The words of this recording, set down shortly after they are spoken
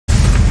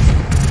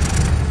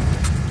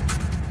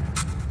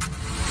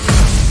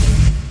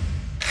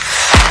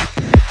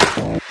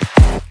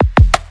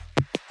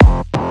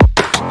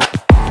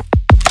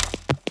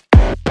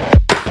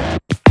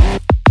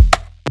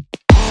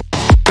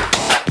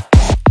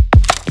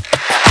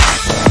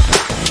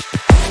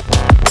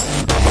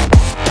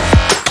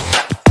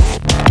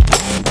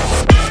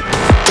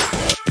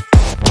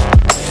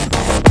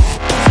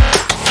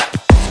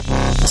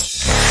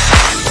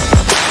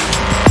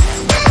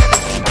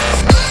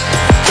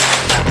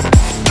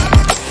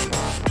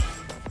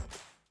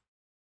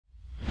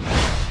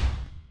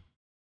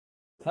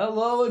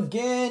Hello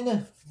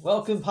again.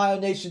 Welcome, Pio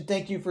Nation.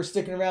 Thank you for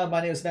sticking around.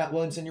 My name is Matt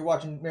Williamson. You're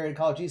watching Marietta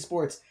College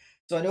Esports.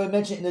 So I know I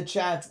mentioned in the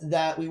chat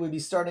that we would be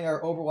starting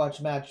our Overwatch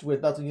match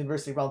with Bethel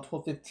University around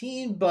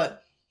 12:15,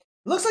 but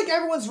it looks like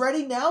everyone's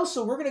ready now,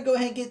 so we're going to go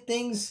ahead and get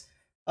things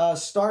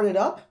started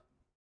up.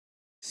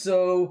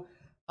 So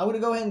I'm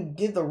going to go ahead and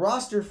give the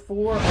roster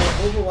for our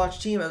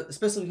Overwatch team,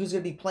 especially who's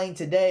going to be playing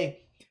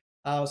today.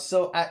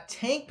 So at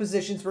tank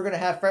positions, we're going to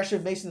have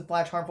freshman Mason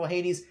Flash, Harmful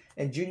Hades,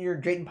 and junior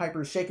Drayton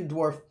Piper, Shaken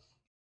Dwarf.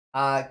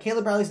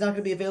 Caleb Riley's not going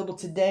to be available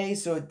today,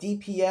 so at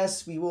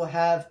DPS we will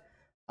have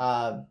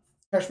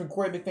freshman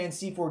Corey McMahon,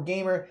 C4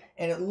 Gamer,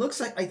 and it looks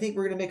like I think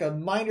we're going to make a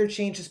minor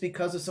change just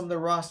because of some of the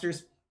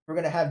rosters. We're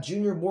going to have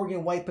junior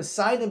Morgan White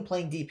Poseidon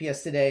playing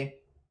DPS today,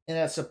 and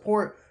at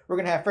support we're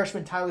going to have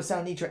freshman Tyler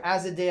Soundnitra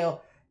Azadale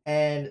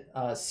and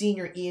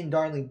senior Ian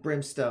Darling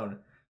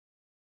Brimstone.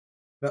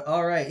 But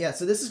all right, yeah,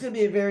 so this is going to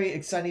be a very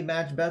exciting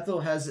match.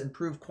 Bethel has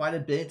improved quite a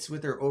bit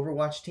with their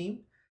Overwatch team,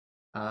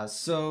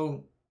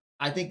 so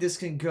I think this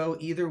can go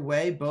either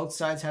way. Both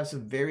sides have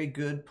some very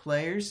good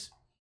players.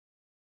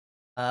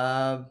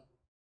 Yeah,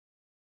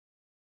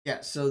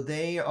 so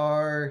they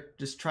are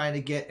just trying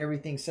to get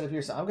everything set up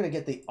here. So I'm going to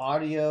get the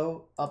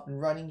audio up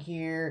and running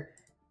here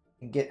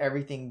and get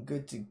everything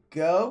good to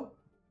go.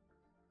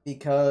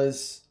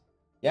 Because,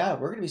 yeah,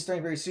 we're going to be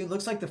starting very soon.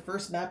 Looks like the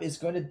first map is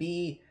going to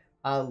be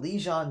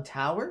Legion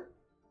Tower.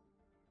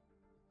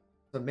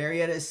 So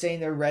Marietta is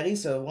saying they're ready.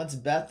 So once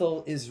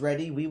Bethel is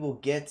ready, we will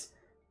get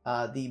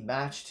the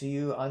match to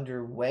you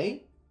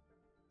underway.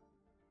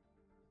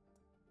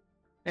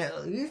 And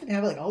we even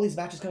have like all these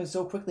matches coming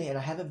so quickly, and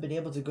I haven't been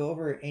able to go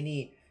over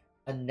any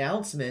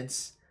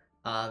announcements.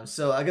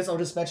 So I guess I'll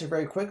just mention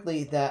very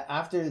quickly that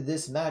after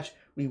this match,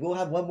 we will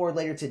have one more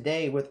later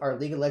today with our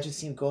League of Legends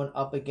team going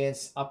up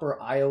against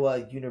Upper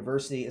Iowa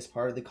University as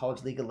part of the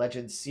College League of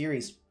Legends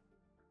series.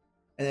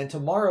 And then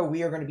tomorrow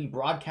we are going to be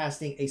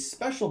broadcasting a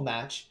special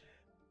match.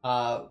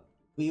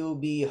 We will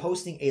be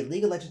hosting a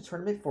League of Legends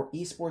tournament for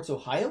Esports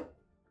Ohio.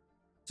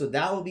 So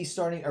that will be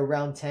starting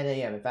around 10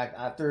 a.m. In fact,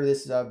 after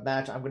this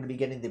match, I'm going to be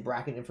getting the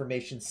bracket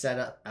information sent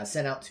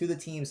out to the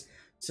teams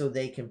so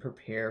they can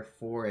prepare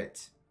for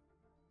it.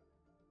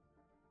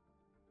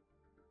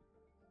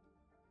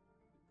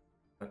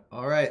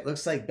 All right,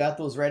 looks like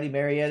Bethel's ready.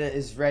 Marietta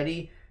is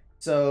ready.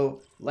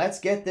 So let's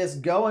get this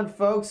going,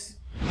 folks.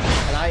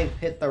 And I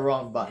hit the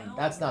wrong button.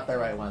 That's not the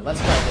right one. Let's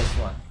try this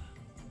one.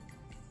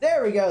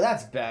 There we go.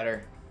 That's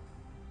better.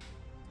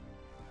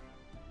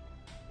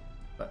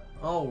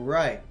 All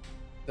right,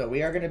 so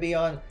we are going to be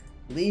on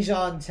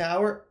Legion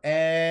Tower,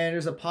 and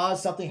there's a pause.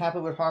 Something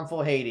happened with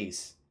Harmful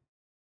Hades.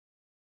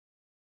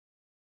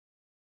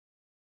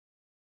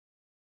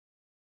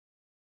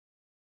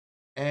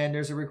 And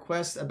there's a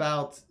request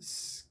about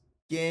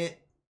skin.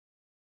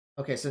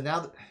 Okay, so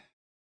now...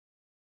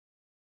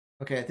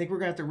 Okay, I think we're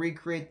going to have to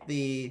recreate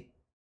the...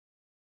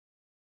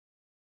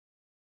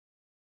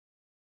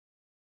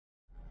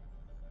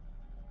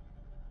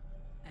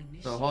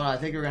 So hold on, I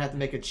think we're going to have to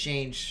make a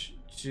change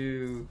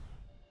to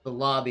the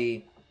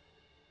lobby.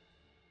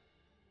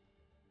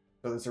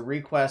 So there's a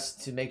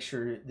request to make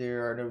sure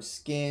there are no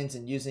skins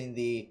and using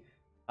the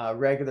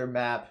regular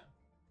map.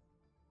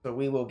 So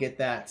we will get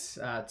that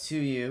to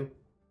you,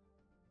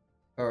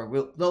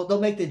 or they'll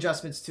make the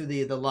adjustments to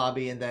the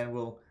lobby, and then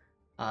we'll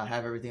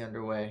have everything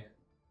underway.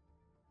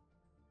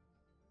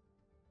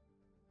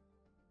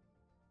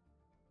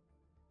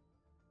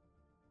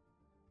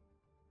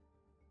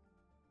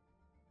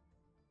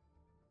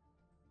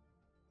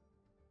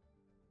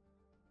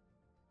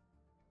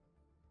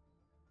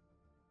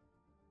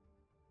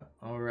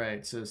 All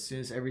right, so as soon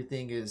as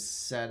everything is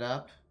set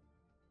up,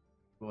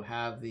 we'll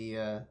have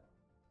the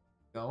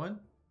going.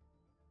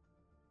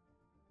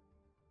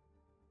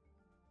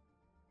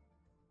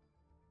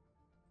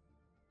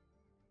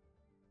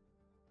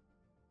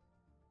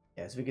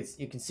 Yeah, so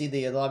you can see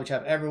the lobby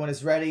chat. Everyone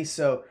is ready,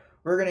 so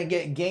we're gonna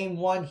get game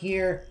one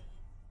here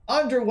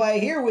underway.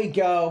 Here we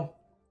go.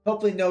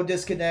 Hopefully, no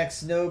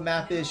disconnects, no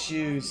map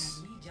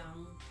issues,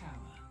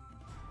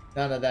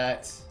 none of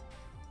that.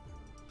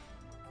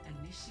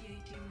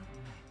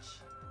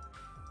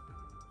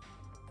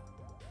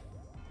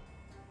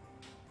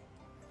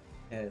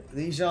 Yeah,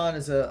 Legion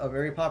is a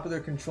very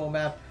popular control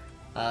map.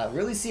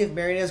 Really see if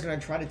Marietta is going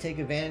to try to take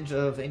advantage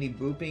of any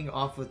booping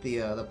off with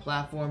the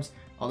platforms.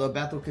 Although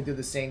Bethel could do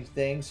the same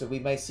thing, so we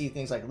might see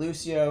things like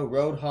Lucio,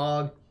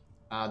 Roadhog.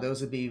 Those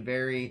would be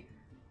very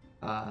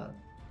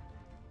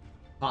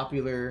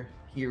popular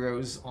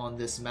heroes on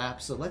this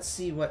map. So let's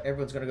see what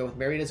everyone's going to go with.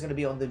 Marietta is going to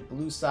be on the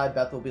blue side.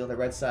 Bethel will be on the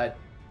red side.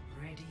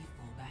 Ready for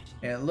battle.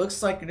 And it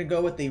looks like we're going to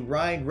go with the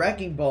Rhine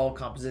Wrecking Ball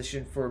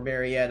composition for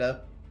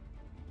Marietta.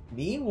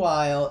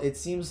 Meanwhile, it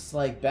seems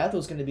like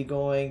Bethel's going to be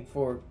going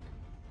for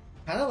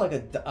kind of like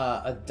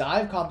a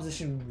dive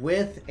composition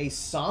with a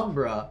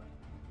Sombra.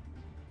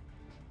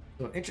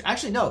 So,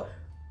 actually, no.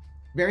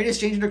 Marietta's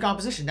changing their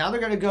composition. Now they're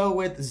going to go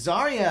with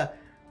Zarya.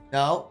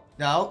 No.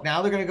 Now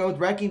they're going to go with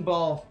Wrecking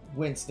Ball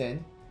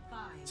Winston.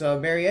 So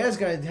Marietta's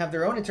going to have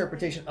their own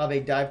interpretation of a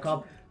dive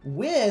comp.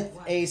 with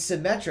a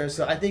Symmetra.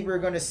 So I think we're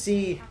going to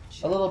see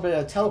a little bit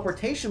of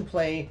teleportation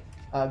play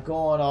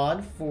going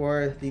on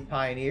for the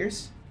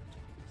Pioneers.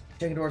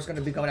 Chickendorf's going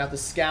to be going out to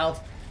scout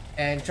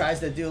and tries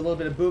to do a little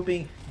bit of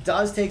booping.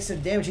 Does take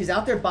some damage. He's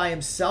out there by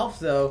himself,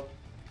 though.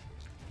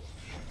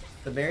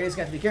 The Maria's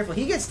got to be careful.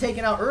 He gets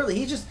taken out early.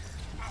 He just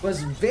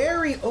was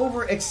very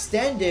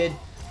overextended.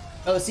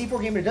 Oh, the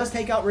C4 Gamer does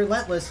take out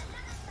Relentless.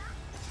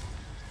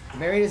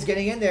 Marietta's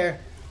getting in there.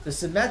 The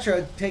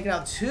Symmetra taking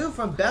out 2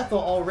 from Bethel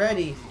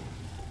already.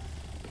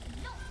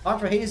 Arm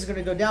for Hades is going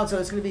to go down, so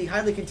it's going to be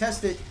highly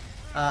contested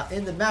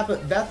in the map,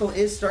 but Bethel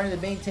is starting to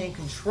maintain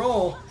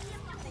control.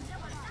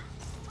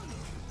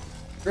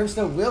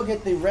 Brimstone will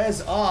get the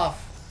res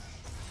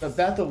off, but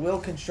Bethel will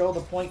control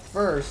the point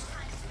first.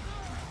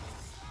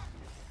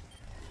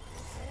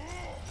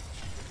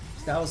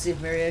 So now we'll see if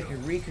Marietta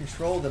can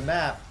re-control the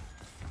map.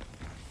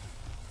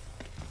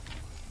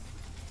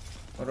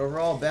 But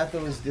overall,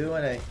 Bethel is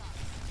doing a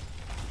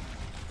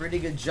pretty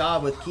good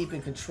job with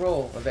keeping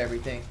control of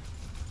everything.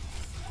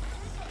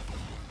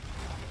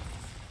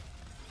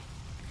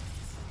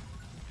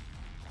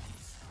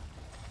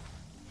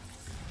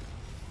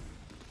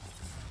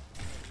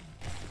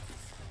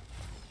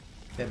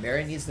 Then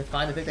Marietta needs to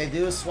find the pick. They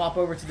do is swap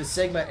over to the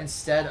Sigma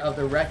instead of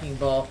the Wrecking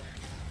Ball.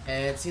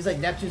 And it seems like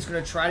Neptune's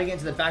going to try to get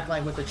into the back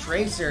line with the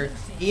Tracer.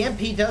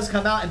 EMP does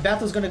come out, and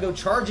Bethel's going to go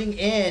charging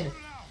in.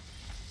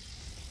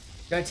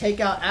 Going to take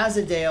out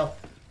Azadale.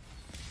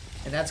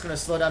 And that's going to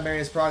slow down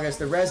Marietta's progress.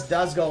 The res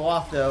does go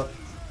off, though.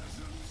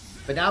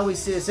 But now we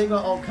see the Sigma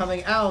ult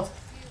coming out.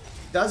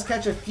 Does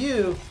catch a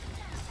few.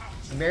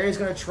 Marietta's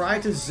going to try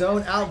to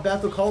zone out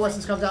Bethel.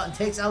 Coalescence comes out and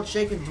takes out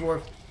Shaken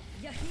Dwarf.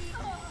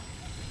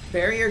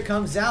 Barrier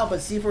comes out, but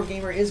C4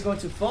 Gamer is going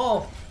to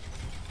fall.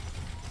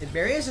 And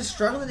Barrier's just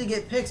struggling to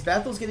get picks.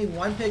 Bethel's getting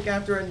one pick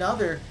after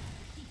another.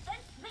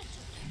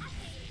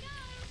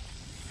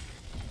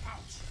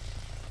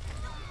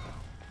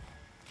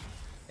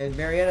 And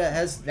Marietta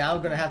has now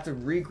going to have to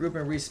regroup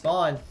and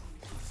respawn.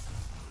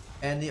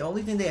 And the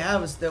only thing they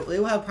have is that they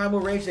will have Primal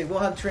Rage. They will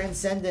have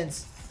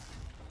Transcendence.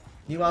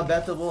 Meanwhile,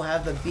 Bethel will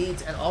have the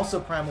Beat and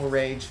also Primal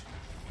Rage.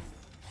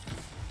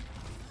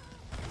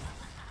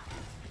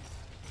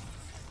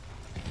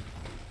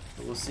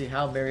 But we'll see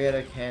how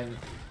Marietta can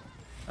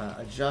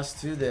adjust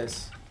to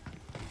this.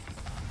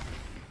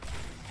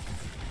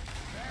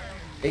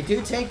 They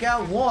do take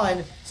out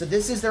one, so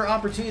this is their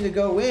opportunity to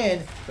go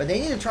in, but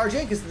they need to charge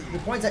in because the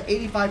point's at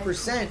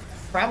 85%.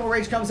 Primal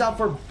Rage comes out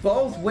for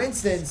both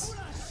Winstons,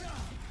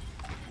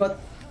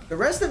 but the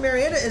rest of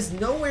Marietta is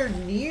nowhere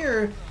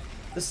near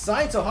the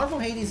site, so Harmful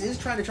Hades is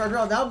trying to charge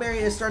around. Now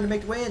Marietta is starting to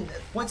make the way in.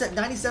 Points at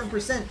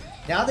 97%.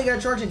 Now they got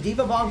to charge in.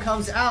 Diva Bomb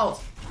comes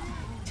out.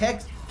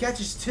 Tech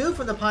catches 2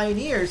 from the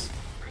Pioneers.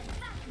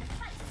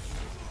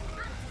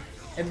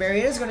 And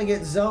Marietta's going to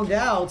get zoned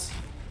out.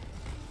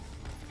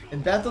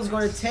 And Bethel's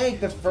going to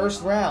take the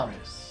first round.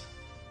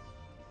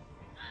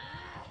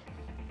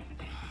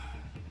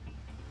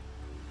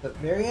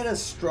 But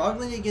Marietta's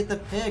struggling to get the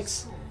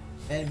picks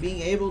and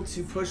being able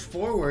to push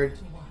forward.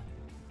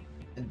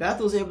 And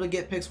Bethel's able to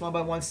get picks one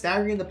by one,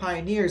 staggering the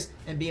Pioneers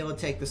and being able to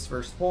take this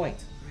first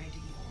point.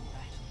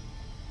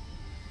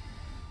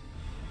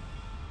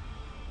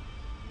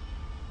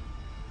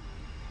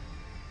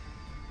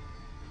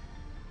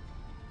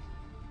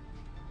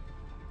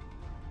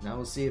 Now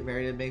we'll see if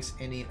Marietta makes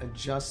any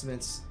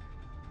adjustments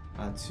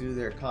to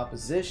their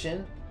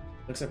composition.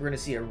 Looks like we're going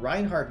to see a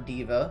Reinhardt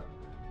Diva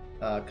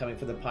coming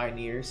for the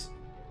Pioneers.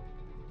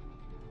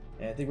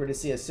 And I think we're going to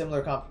see a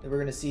similar we're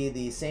going to see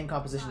the same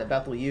composition that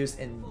Bethel used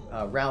in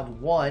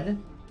round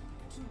 1.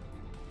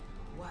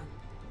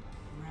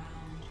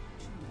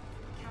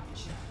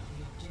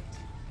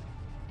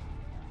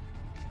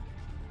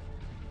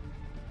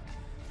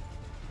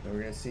 So we're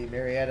going to see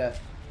Marietta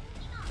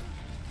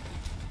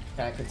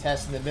kind of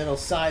contest in the middle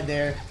side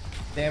there.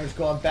 Damage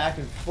going back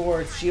and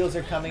forth. Shields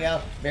are coming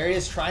out.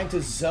 Marietta's trying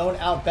to zone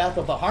out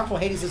Bethel, but Harmful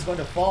Hades is going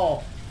to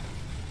fall.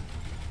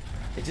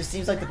 It just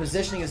seems like the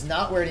positioning is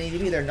not where it needs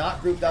to be. They're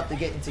not grouped up to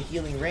get into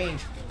healing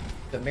range.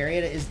 But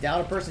Marietta is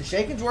down a person.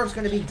 Shaken Dwarf's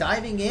going to be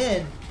diving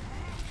in.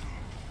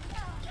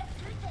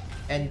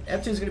 And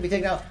Neptune's going to be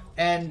taken out.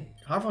 And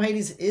Harmful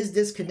Hades is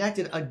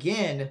disconnected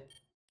again.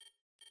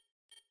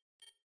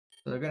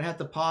 So they're going to have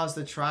to pause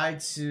to try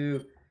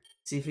to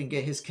see if we can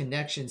get his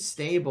connection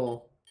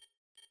stable.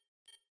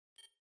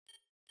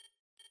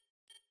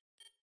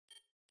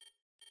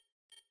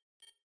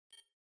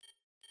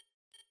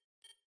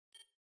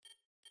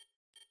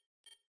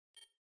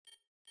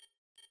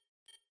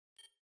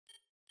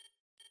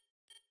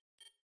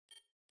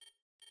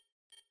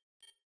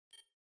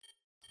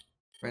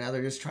 Right now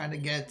they're just trying to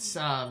get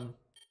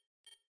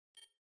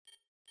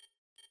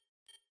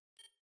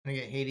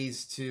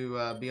Hades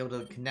to be able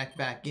to connect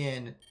back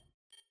in.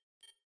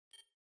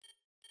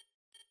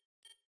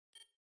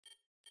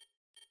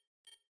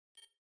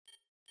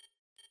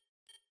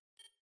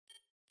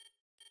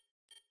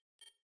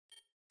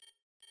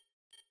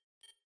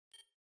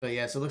 But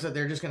yeah, so it looks like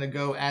they're just going to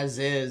go as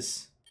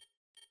is.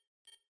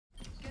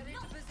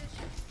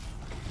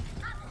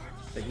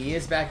 But he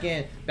is back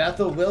in.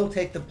 Bethel will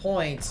take the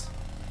points.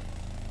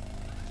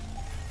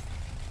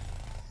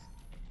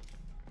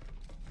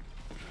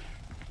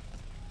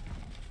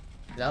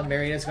 Now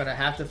Marietta's going to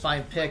have to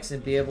find picks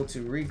and be able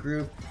to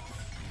regroup.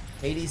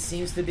 Hades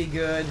seems to be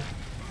good.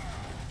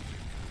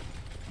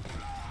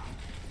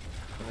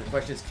 And the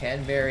question is,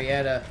 can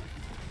Marietta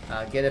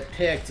get a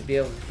pick to be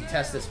able to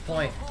contest this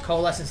point?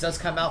 Coalescence does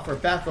come out for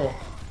Bethel.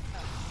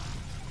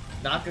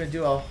 Not going to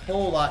do a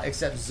whole lot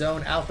except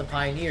zone out the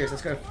Pioneers.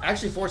 That's going to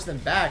actually force them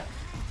back.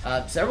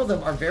 Several of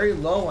them are very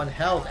low on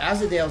health.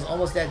 Azadale's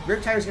almost dead.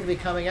 Riptire's going to be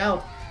coming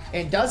out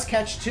and does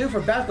catch 2 for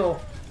Bethel.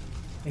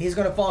 He's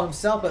going to fall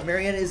himself, but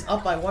Marietta is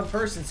up by 1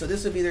 person, so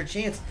this would be their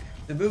chance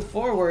to move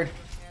forward.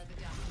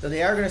 So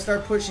they are going to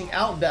start pushing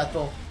out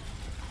Bethel.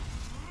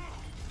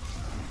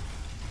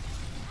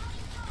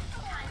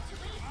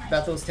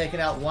 Bethel's taking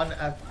out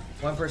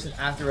one person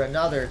after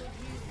another.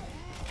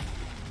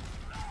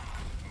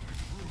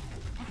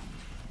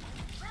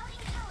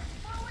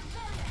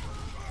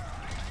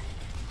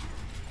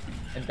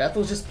 And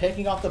Bethel's just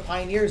picking off the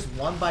Pioneers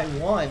one by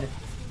one.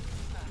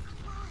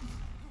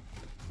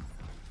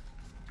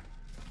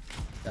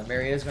 Now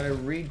Marietta's going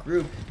to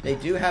regroup. They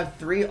do have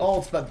 3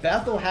 ults, but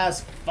Bethel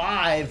has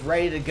 5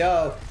 ready to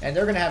go. And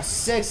they're going to have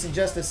 6 in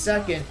just a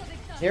second.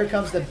 Here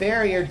comes the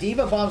barrier.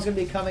 Diva Bomb's going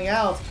to be coming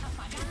out.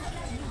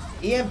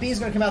 EMP is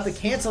going to come out to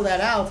cancel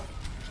that out.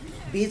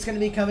 Beat's going to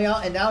be coming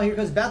out. And now here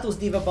comes Bethel's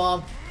Diva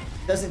Bomb.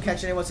 Doesn't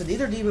catch anyone, so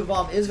neither Diva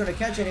Bomb is going to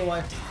catch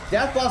anyone.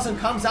 Death Blossom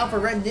comes out for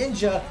Red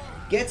Ninja.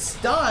 Gets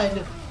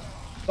stunned,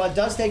 but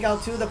does take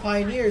out 2 of the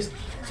Pioneers.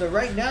 So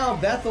right now,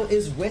 Bethel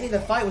is winning the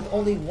fight with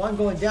only 1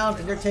 going down,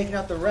 and they're taking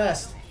out the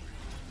rest.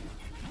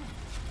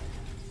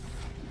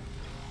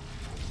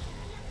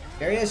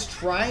 Marietta's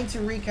trying to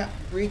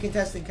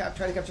recontest and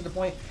try to capture the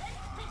point,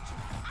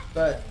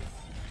 but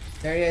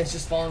Marietta is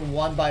just falling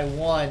one by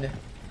one.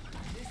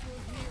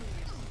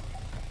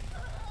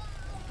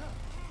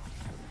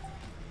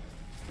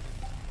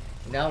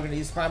 Now we're going to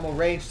use Primal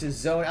Rage to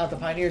zone out the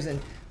Pioneers,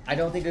 and I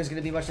don't think there's going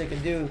to be much they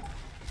can do.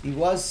 He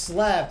was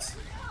slept.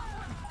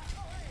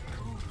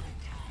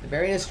 The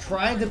Marietta's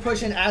trying to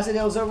push in.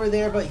 Azadale's over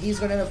there, but he's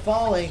going to end up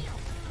falling.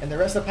 And the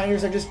rest of the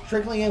Pioneers are just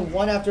trickling in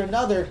one after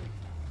another.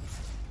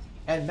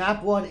 And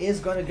map 1 is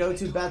going to go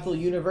to Bethel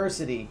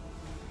University.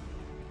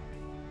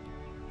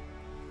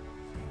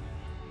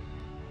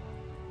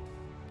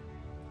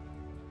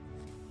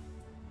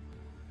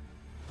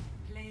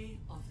 Play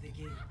of the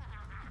game.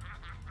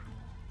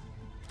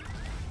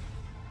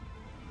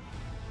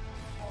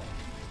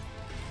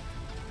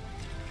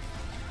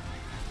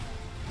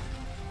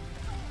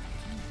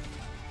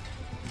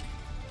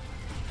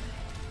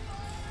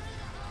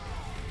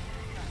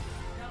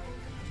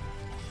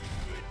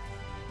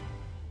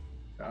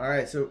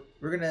 Alright, so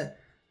we're gonna...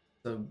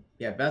 So,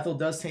 yeah, Bethel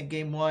does take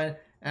game 1.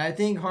 And I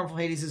think Harmful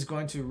Hades is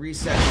going to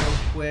reset real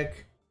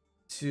quick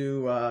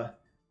to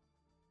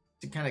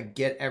kind of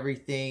get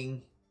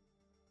everything...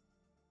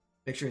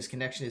 Make sure his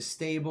connection is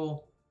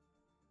stable.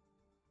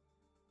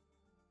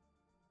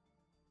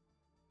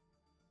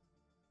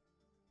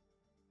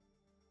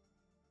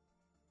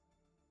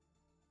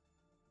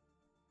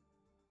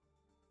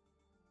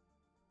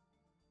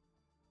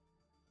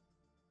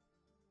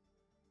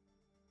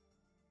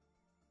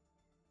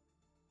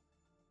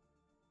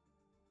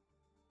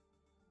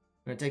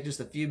 Going to take just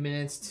a few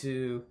minutes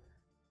to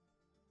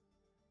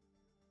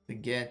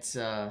get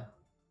some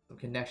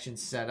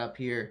connections set up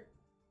here.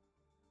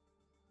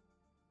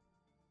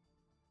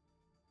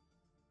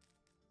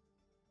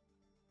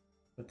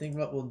 I think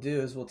what we'll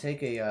do is we'll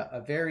take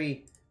a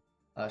very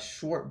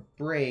short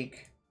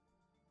break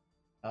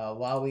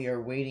while we are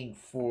waiting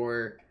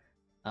for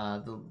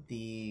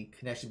the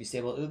connection to be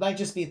stable. It might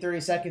just be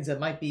 30 seconds. It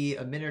might be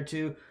a minute or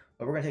 2,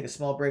 but we're going to take a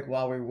small break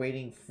while we're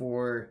waiting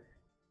for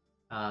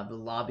the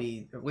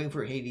lobby, waiting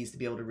for Hades to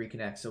be able to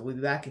reconnect. So we'll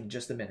be back in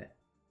just a minute.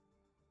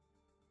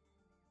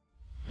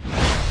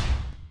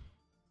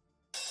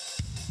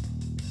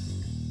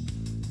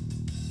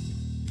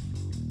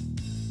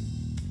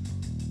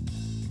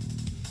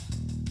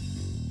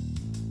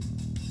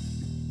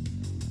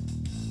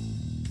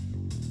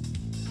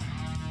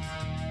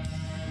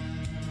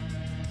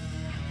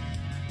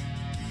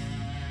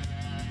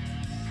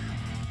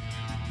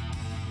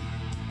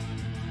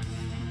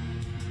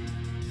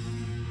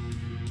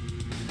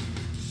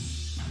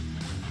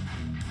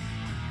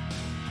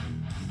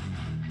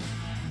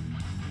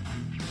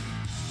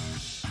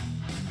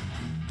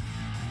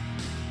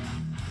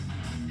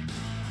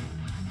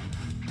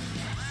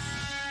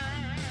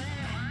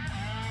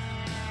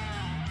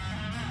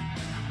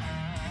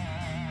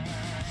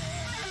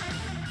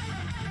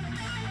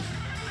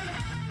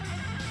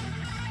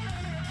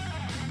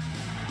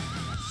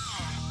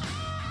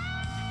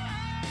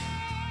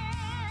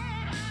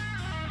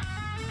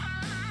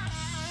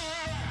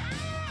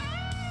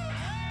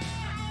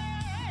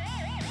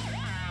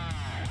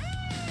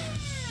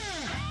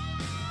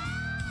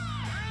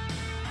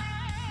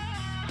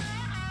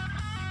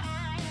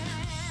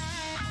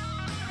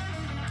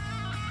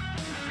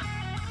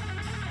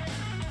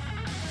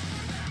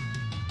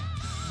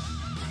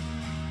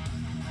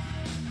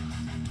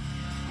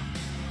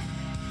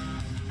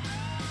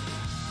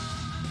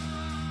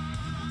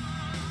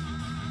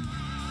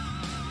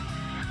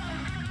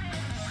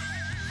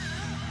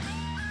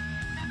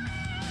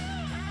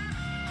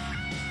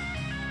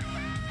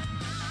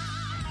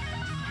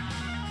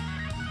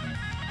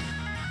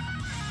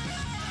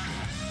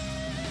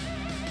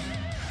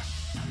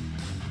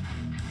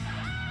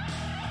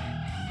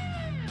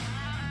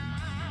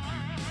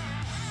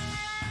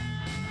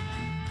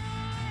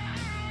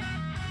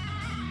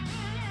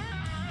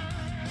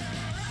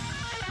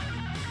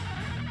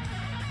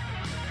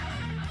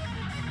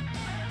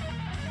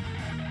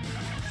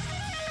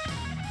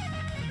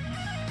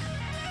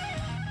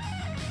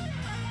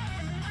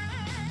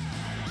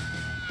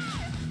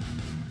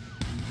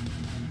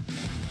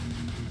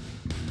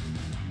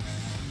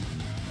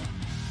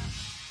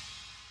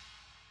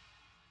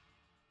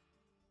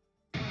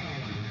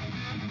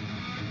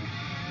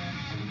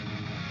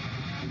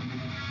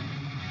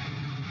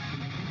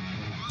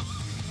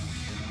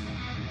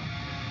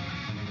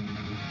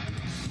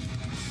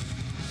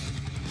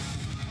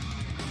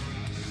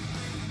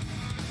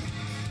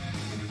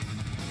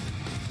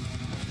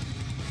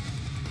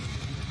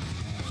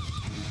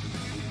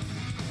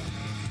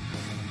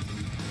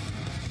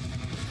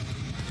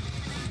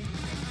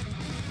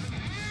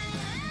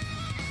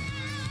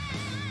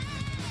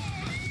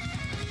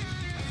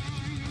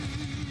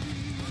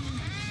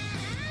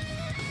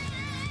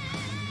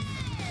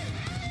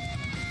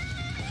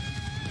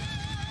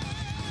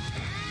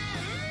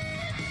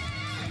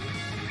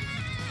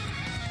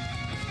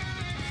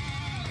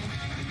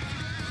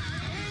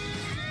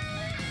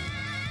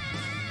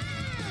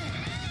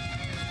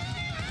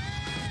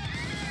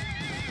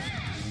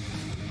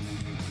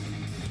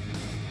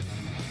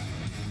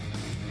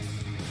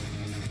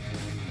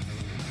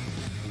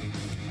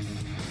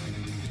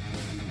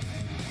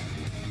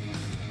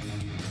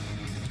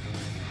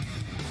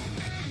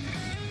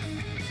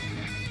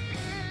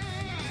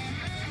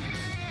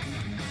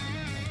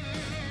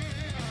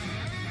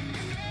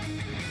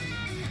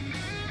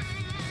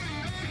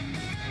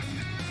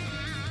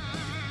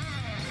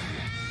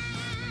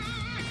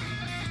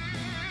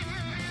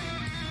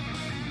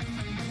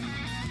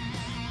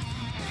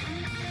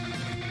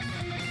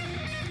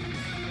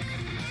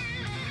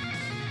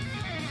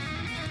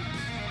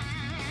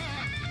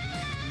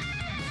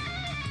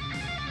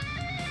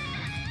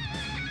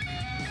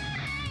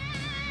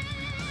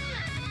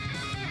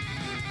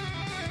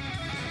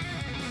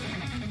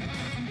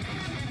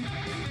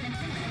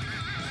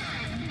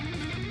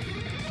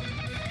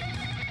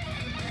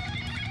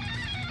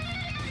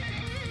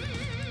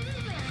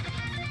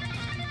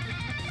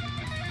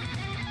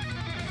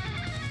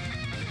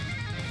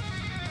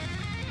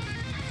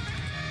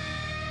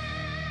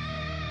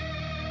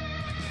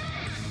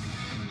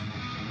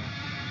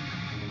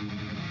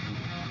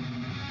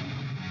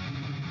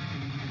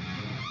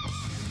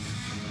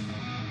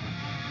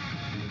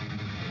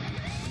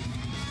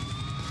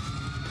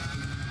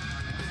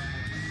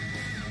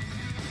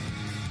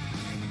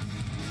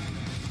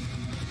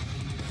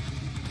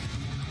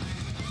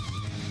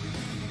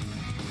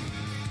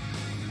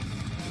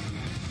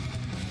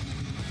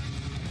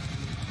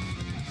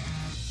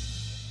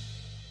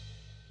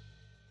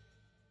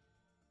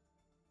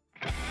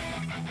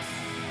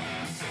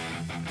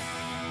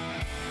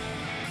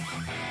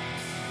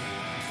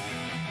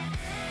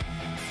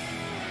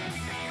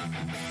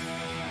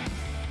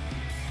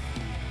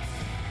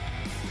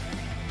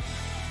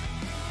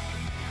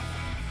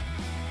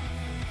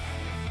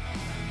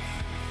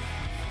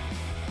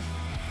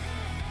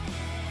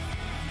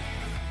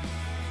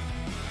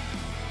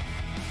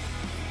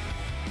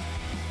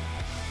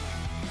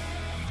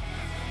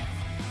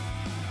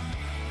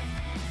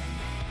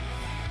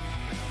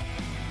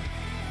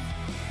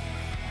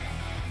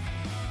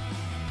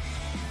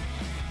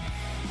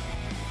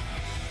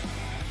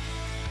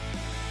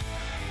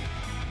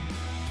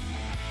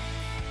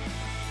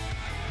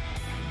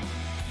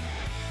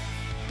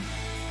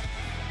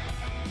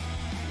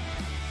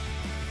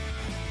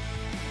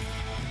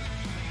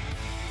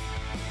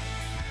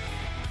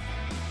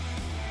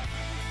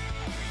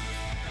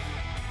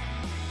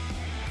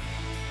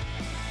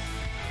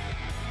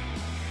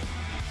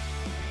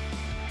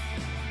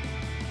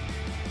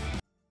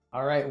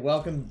 Alright,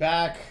 welcome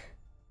back.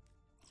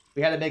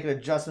 We had to make an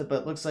adjustment,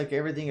 but it looks like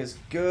everything is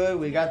good.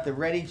 We got the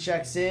ready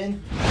checks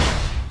in.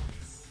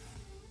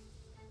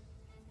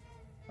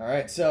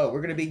 Alright, so we're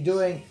going to be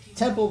doing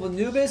Temple of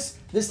Anubis.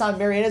 This time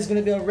Marietta is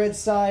going to be on the red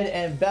side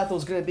and Bethel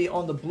is going to be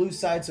on the blue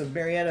side. So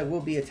Marietta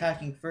will be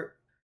attacking first.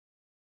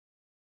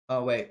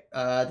 Oh wait,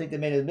 I think they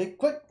made a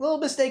quick little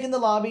mistake in the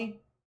lobby.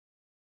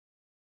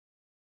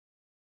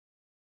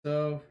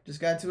 So just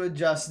got to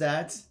adjust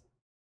that.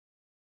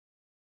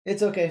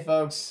 It's okay,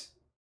 folks.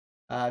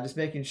 Just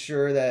making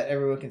sure that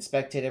everyone can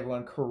spectate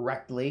everyone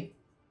correctly.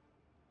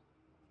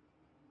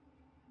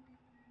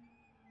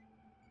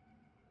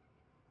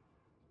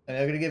 And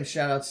I'm going to give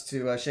shout-outs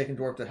to Shaken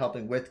Dwarf for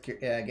helping with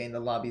getting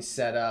the lobby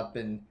set up.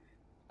 And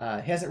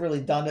he hasn't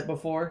really done it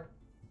before.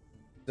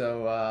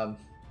 So,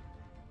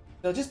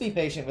 just be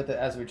patient with it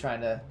as we're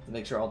trying to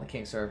make sure all the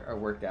kinks are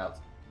worked out.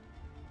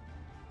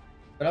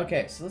 But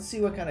okay, so let's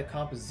see what kind of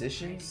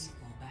compositions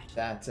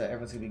that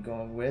everyone's going to be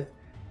going with.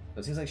 So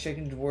it seems like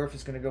Shaken Dwarf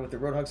is going to go with the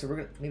Roadhog. So we're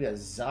going to maybe a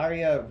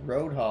Zarya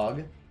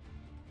Roadhog.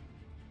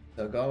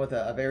 So going with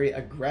a very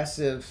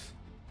aggressive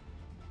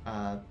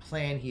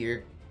plan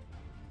here.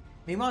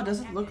 Meanwhile, it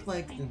doesn't look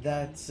like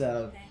that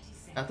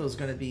Bethel is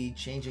going to be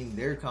changing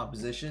their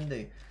composition.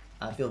 They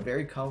feel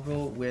very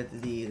comfortable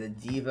with the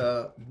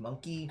Diva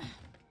Monkey.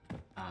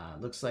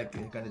 Looks like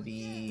they're going to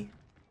be...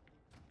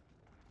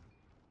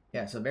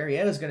 Yeah, so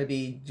Marietta's going to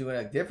be doing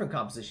a different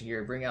composition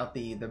here. Bring out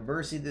the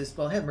Mercy.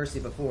 Well, I had Mercy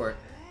before.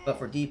 But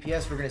for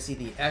DPS, we're going to see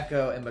the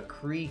Echo and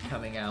McCree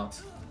coming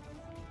out.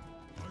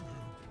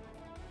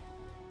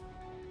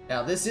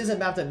 Now, this is a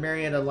map that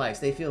Marietta likes.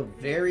 They feel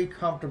very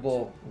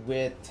comfortable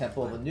with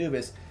Temple of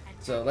Anubis.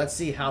 So let's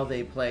see how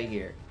they play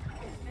here.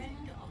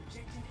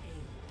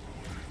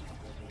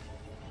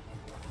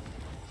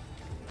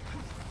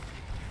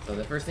 So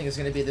the first thing is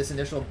going to be this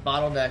initial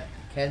bottleneck.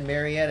 Can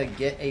Marietta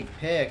get a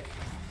pick?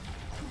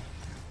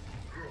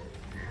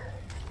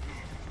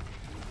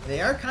 They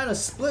are kind of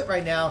split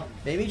right now.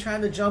 Maybe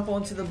trying to jump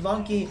onto the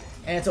Monkey.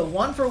 And it's a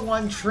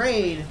 1-for-1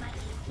 trade.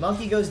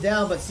 Monkey goes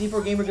down, but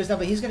C4 Gamer goes down.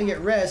 But he's going to get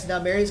res. Now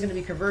Marietta's going to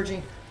be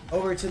converging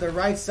over to the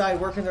right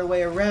side, working their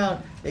way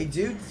around. They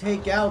do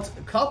take out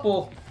a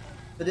couple.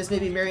 But this may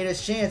be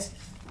Marietta's chance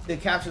to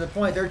capture the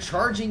point. They're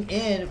charging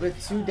in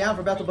with 2 down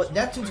for Bethel. But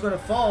Neptune's going to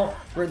fall.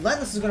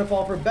 Relentless is going to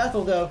fall for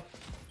Bethel, though.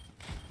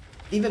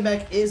 Diva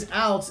Mech is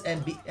out,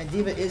 and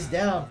Diva is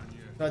down.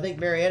 So I think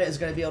Marietta is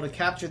going to be able to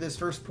capture this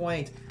first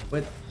point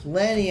with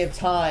plenty of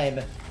time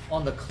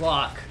on the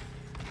clock.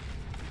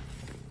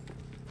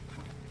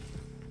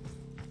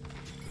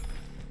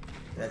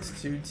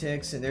 That's 2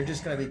 ticks, and they're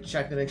just going to be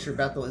checking to make sure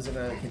Bethel isn't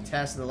going to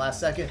contest in the last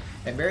second.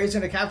 And Mariette's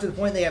going to capture the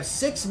point. They have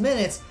 6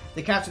 minutes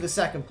to capture the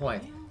second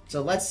point.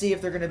 So let's see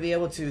if they're going to be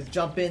able to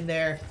jump in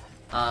there.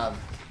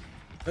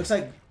 Looks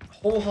like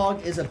Whole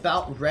Hog is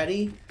about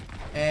ready,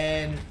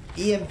 and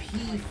EMP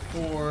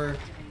for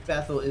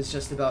Bethel is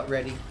just about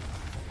ready.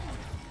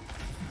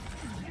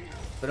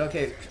 But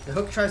okay, the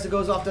hook tries to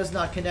goes off, does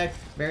not connect.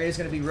 Marietta's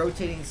going to be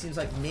rotating, it seems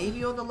like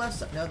maybe on the left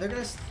side. No, they're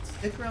going to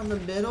stick around the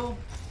middle.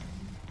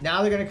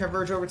 Now they're going to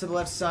converge over to the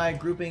left side,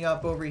 grouping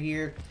up over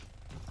here.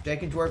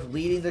 Shaken Dwarf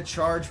leading the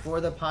charge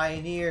for the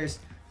Pioneers.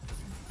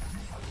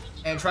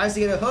 And tries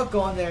to get a hook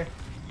on there.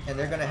 And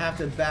they're going to have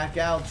to back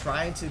out,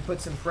 trying to put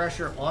some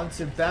pressure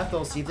onto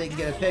Bethel, see if they can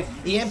get a pick.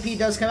 EMP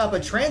does come out,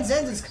 but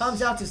Transcendence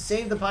comes out to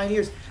save the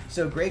Pioneers.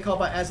 So great call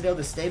by Azadale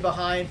to stay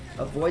behind,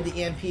 avoid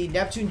the EMP.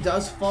 Neptune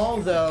does fall,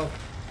 though.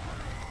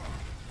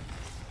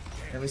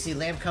 And we see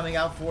Lamp coming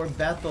out for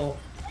Bethel.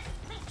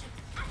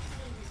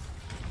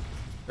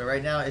 But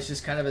right now, it's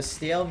just kind of a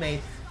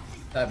stalemate.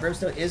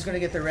 Brimstone is going to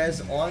get the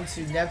res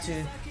onto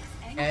Neptune.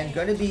 And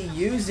going to be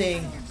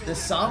using the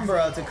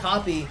Sombra to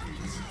copy.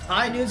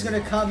 High Noon's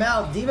going to come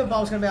out. Diva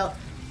Bomb's going to come out.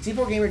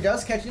 C4 Gamer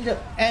does catch into.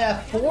 And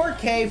a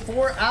 4K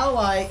for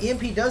Ally.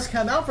 EMP does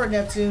come out for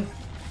Neptune.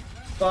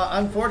 But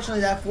unfortunately,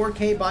 that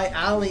 4K by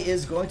Ally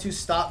is going to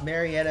stop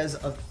Marietta's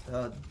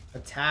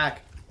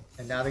attack.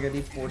 And now they're going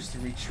to be forced to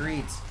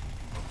retreat.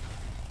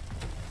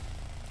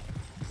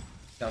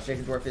 Now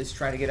Shaken Dwarf is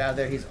trying to get out of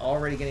there. He's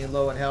already getting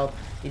low in health.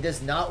 He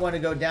does not want to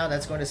go down.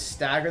 That's going to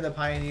stagger the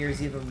Pioneers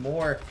even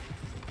more.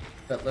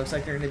 But looks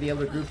like they're going to be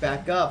able to group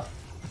back up.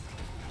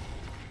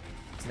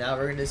 So now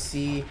we're going to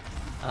see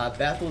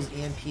Bethel's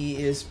EMP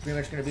is pretty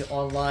much going to be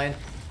online.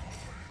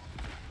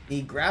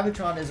 The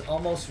Gravitron is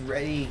almost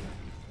ready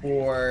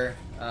for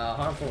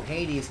Harmful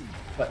Hades,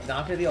 but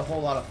not going to be a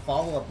whole lot of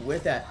follow-up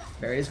with that.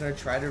 Marietta's going to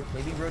try to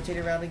maybe rotate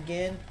around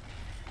again.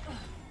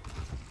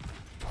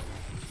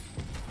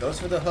 Goes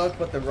for the hook,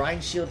 but the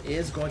Rhine Shield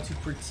is going to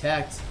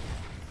protect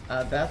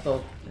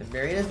Bethel. And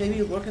Marietta's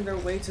maybe working their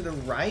way to the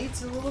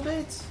right a little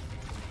bit.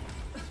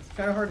 It's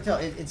kind of hard to tell.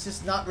 It's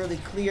just not really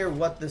clear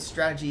what the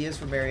strategy is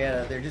for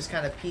Marietta. They're just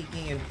kind of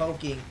peeking and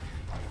poking,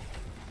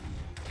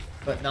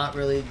 but not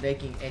really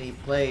making any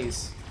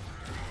plays.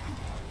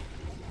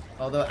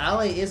 Although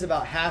Ally is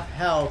about half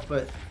health,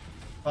 but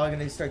probably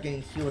going to start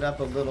getting healed up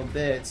a little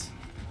bit.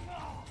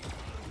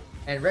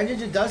 And Red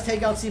Ninja does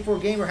take out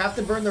C4 Gamer. Have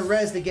to burn the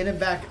res to get him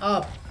back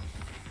up.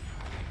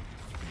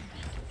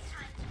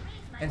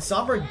 And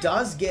Sombra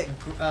does get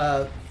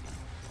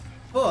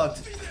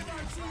hooked.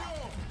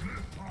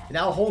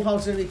 Now Hold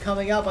Hog's going to be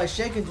coming out by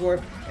Shaken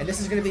Dwarf, and this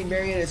is going to be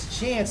Marietta's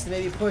chance to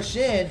maybe push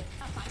in.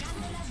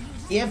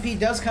 EMP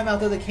does come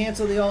out though to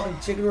cancel the ult,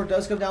 and Shaken Dwarf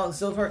does come down, and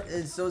so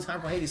is time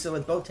for Hades. So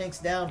with both tanks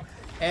down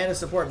and a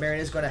support,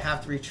 Marietta's going to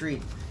have to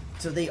retreat.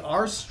 So they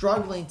are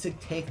struggling to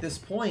take this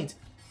point,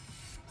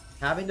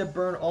 having to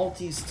burn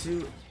ultis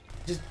to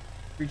just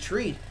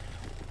retreat.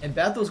 And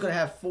Bethel's going to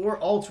have 4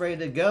 ults ready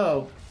to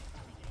go.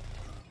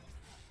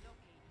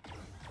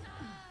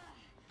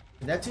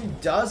 Neptune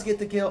does get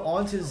the kill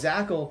onto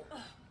Zackle,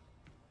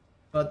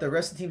 but the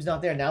rest of the team's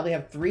not there. Now they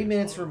have 3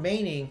 minutes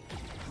remaining.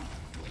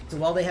 So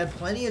while they had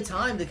plenty of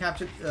time to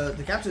capture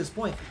this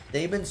point,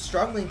 they've been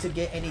struggling to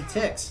get any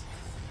ticks.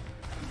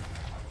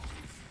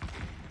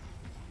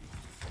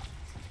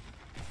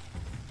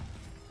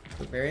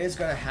 So Marietta's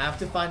going to have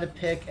to find a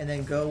pick and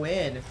then go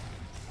in.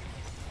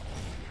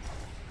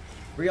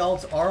 3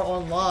 ults are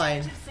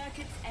online.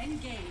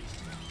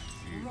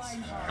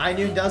 High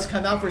Noon does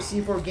come out for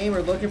C4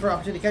 Gamer, looking for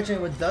opportunity to catch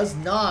anyone. Does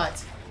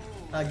not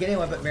get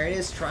anyone, but Marietta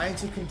is trying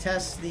to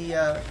contest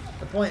the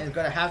point and is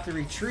going to have to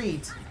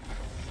retreat,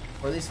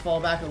 or at least fall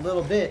back a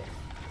little bit.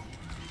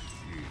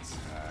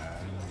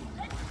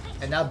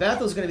 And now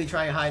Bethel's going to be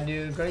trying High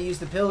Noon, going to use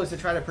the pillars to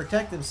try to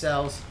protect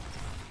themselves.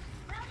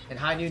 And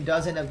High Noon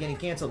does end up getting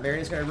canceled.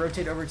 Marietta's going to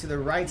rotate over to the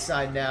right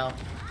side now.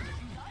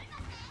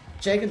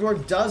 Shaken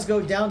Dwarf does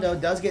go down though,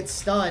 does get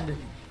stunned.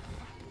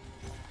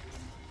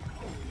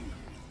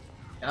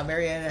 Now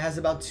Marietta has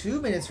about 2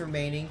 minutes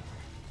remaining,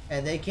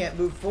 and they can't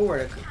move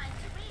forward.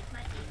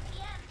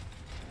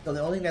 So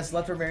the only thing that's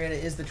left for Marietta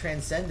is the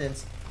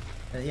Transcendence.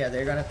 And yeah,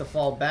 they're going to have to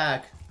fall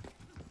back.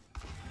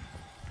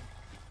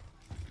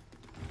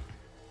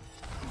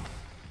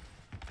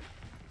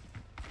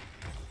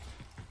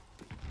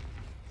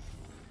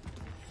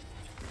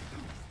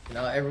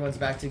 Now everyone's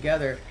back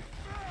together.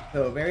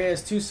 So Marietta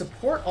has 2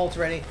 support ults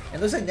ready, and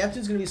it looks like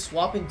Neptune's going to be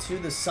swapping to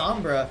the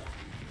Sombra.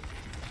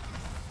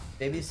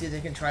 Maybe see if they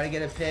can try to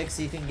get a pick,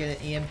 see if they can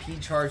get an EMP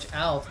charge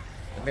out.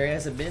 But Marietta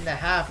has a minute and a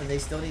half, and they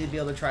still need to be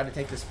able to try to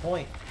take this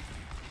point.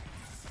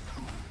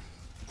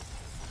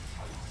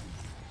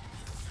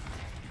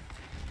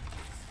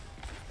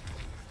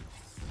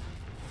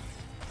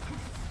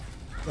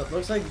 So it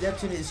looks like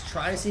Neptune is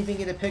trying to see if he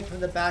can get a pick from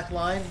the back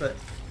line, but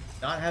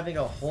not having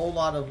a whole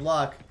lot of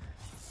luck.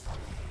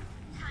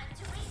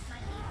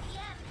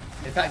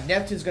 In fact,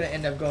 Neptune's going to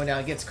end up going down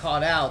and gets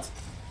caught out.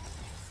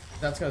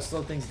 That's going to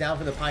slow things down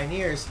for the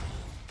Pioneers.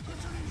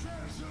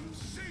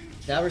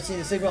 Now we're seeing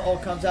the Sigma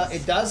ult comes out.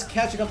 It does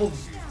catch a couple.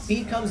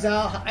 Speed comes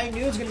out. I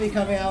knew it was going to be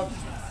coming out,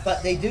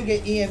 but they do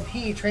get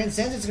EMP.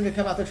 Transcendence is going to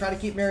come out to try to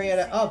keep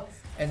Marietta up.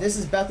 And this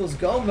is Bethel's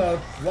go mode.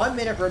 1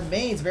 minute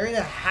remains.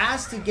 Marietta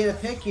has to get a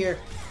pick here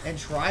and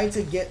try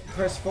to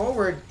press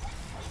forward.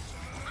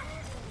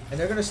 And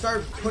they're going to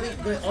start putting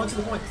onto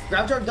the point.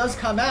 Gravitar does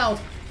come out.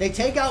 They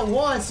take out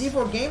 1.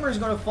 C4 Gamer is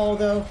going to fall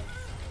though.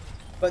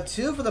 But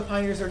 2 for the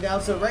Pioneers are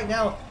down. So right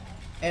now,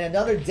 and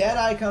another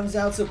Deadeye comes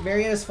out. So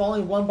Marietta's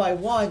falling 1 by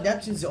 1.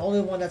 Neptune's the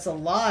only one that's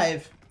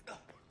alive.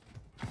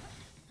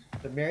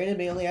 But Marietta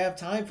may only have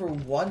time for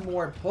 1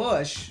 more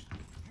push.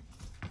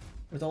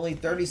 With only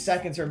 30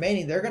 seconds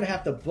remaining, they're going to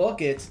have to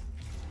book it.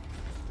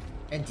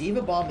 And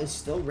Diva Bomb is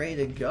still ready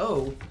to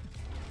go.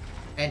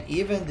 And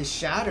even the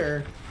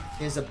Shatter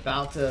is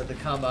about to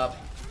come up.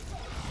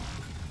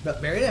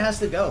 But Marietta has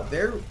to go.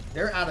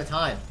 They're out of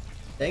time.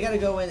 They got to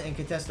go in and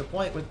contest the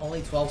point with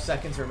only 12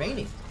 seconds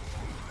remaining.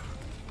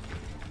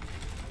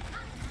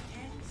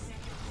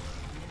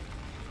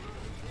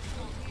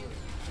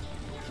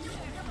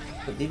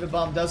 The Diva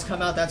Bomb does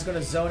come out. That's going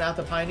to zone out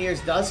the Pioneers.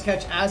 Does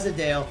catch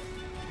Azadale.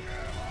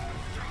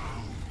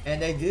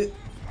 And they do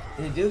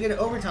get it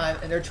overtime,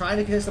 and they're trying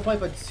to contest the point,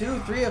 but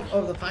 3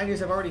 of the Pioneers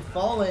have already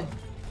fallen.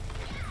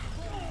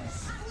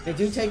 They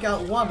do take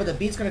out 1, but the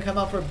beat's going to come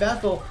out for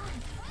Bethel.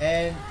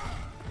 And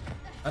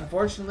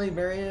unfortunately,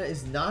 Marietta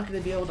is not going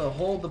to be able to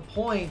hold the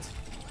point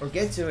or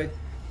get to it.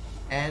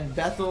 And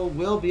Bethel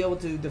will be able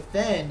to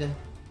defend.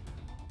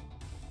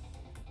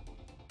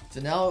 So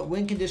now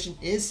win condition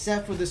is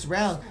set for this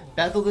round.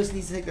 Bethel just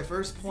needs to take the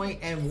first point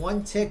and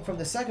 1 tick from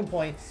the second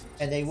point,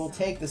 and they will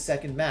take the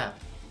second map.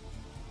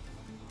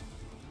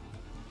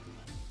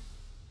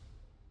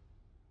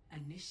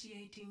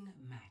 Initiating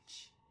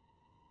match.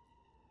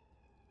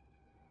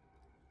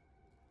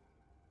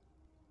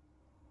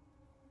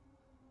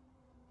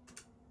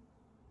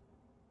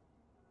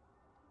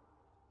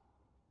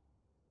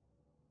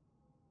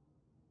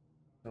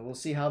 So we'll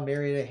see how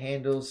Marietta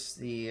handles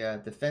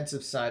the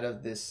defensive side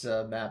of this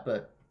map,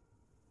 but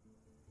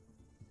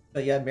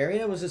yeah,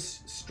 Marietta was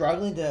just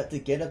struggling to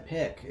get a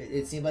pick.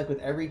 It seemed like with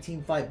every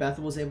team fight,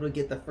 Bethel was able to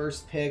get the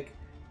first pick,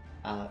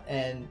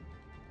 and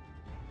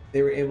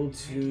they were able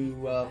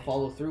to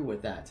follow through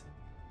with that.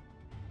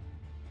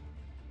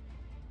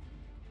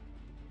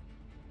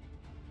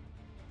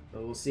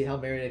 So we'll see how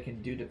Marietta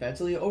can do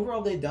defensively.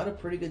 Overall, they've done a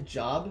pretty good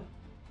job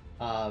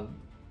on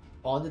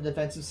the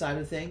defensive side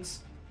of things.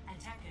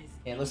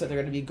 And it looks like they're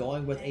going to be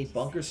going with a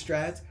bunker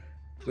strat.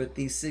 with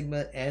the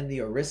Sigma and the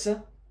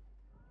Orisa.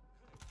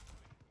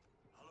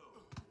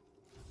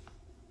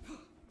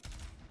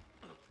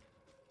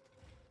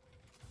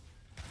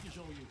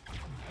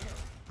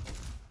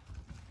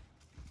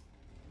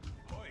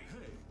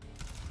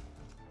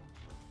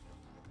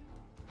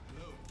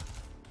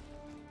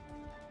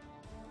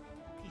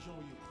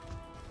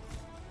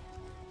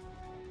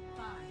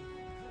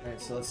 Alright,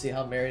 so let's see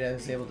how Marietta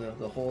is able to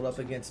hold up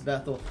against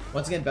Bethel.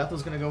 Once again,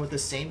 Bethel's going to go with the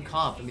same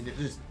comp. I mean,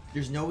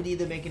 there's no need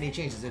to make any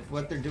changes. If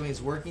what they're doing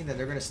is working, then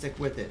they're going to stick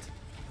with it.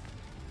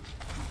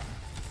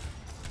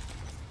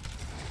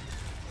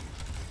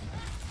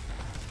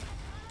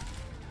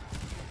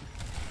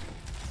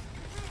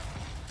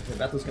 Okay,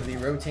 Bethel's going to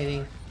be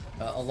rotating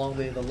along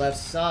the left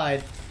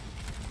side.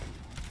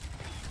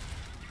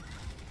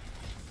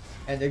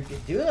 And they're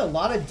doing a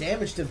lot of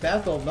damage to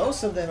Bethel.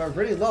 Most of them are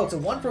pretty low. It's a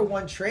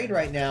 1-for-1 trade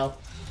right now,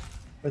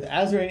 with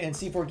Azrain and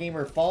C4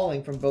 Gamer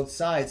falling from both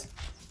sides.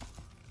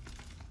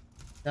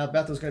 Now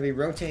Bethel's going to be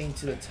rotating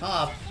to the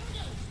top.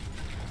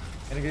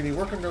 And they're going to be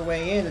working their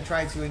way in to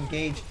try to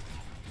engage.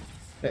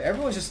 But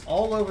everyone's just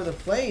all over the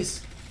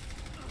place.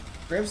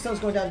 Brimstone's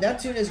going down.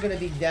 Neptune is going to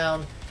be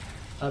down.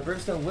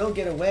 Brimstone will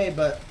get away,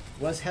 but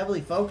was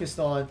heavily focused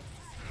on.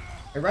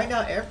 And right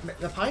now,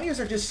 the Pioneers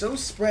are just so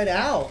spread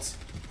out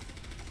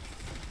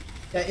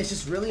that it's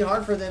just really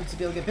hard for them to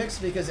be able to get picks,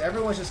 because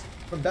everyone's just,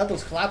 from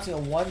Bethel's, collapsing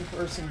on one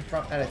person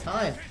at a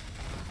time.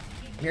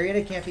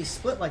 Marietta can't be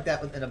split like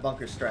that within a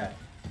bunker strat.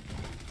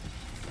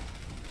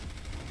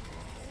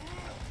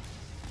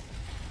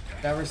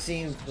 Now we're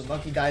seeing the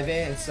monkey dive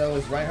in, and so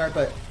is Reinhardt,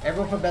 but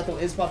everyone from Bethel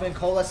is popping.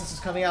 Coalescence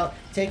is coming out,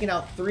 taking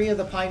out 3 of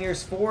the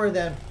Pioneers, 4 of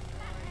them,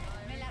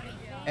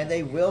 and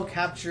they will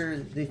capture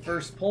the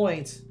first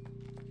point.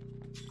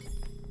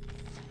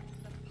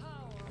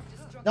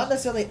 Not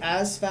necessarily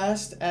as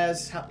fast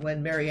as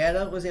when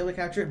Marietta was able to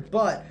capture it,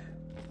 but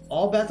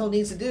all Bethel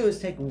needs to do is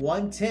take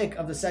 1 tick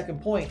of the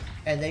second point,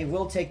 and they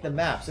will take the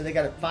map. So they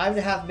got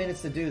 5.5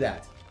 minutes to do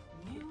that.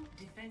 New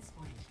defense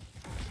point.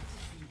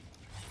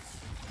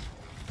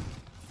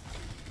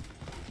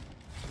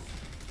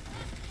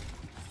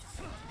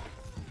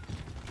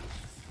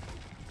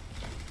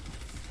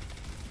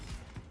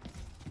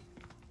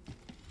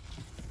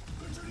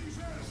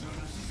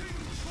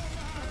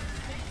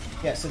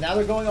 Yeah, so now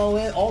they're going all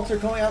in. Alts are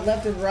going out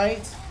left and right.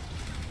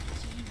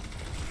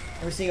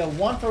 And we're seeing a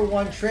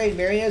 1-for-1 trade.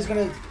 Marietta is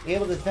going to be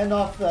able to fend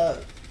off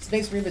the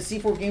Space Marine, but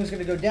C4 Game is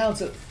going to go down.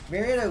 So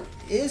Marietta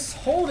is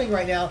holding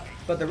right now,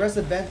 but the rest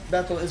of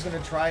Bethel is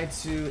going to try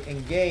to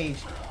engage.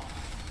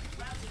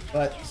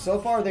 But so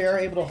far they are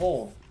able to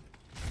hold.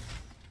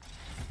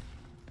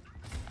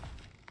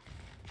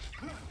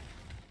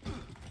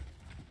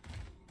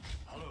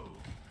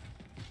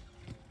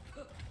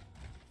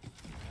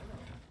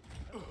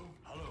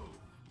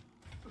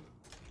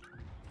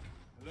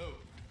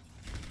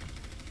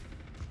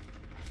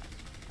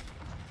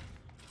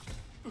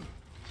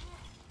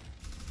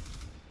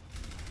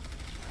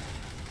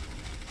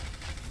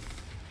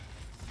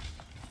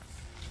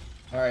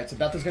 Alright, so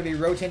Bethel's going to be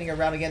rotating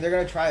around again. They're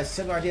going to try a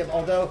similar idea,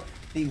 although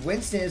the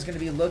Winston is going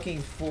to be looking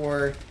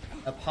for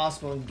a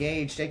possible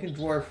engage. Shaken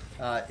Dwarf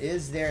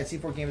is there, and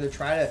C4 Gamer, they're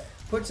trying to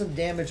put some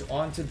damage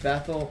onto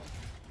Bethel.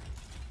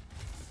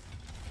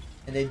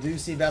 And they do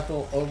see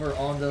Bethel over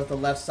on the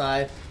left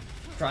side,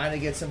 trying to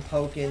get some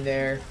poke in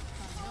there.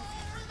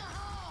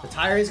 The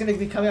tire is going to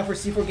be coming out for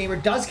C4 Gamer.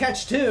 Does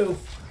catch 2.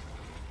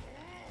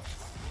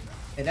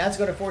 And that's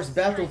going to force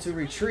Bethel to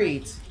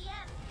retreat.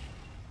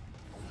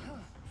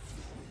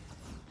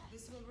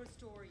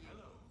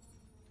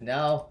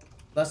 Now,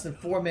 less than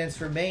 4 minutes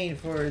remain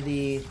for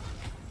the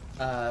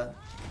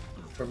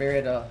for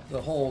Marietta to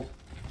hold.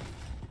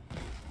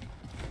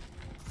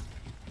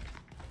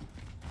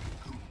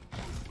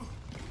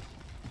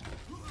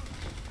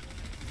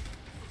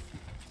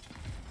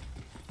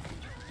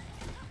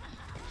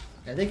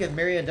 I think if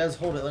Marietta does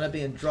hold it, it'll end up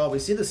being a draw. We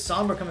see the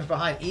Sombra coming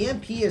behind.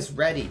 EMP is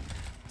ready,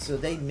 so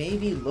they may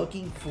be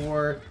looking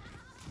for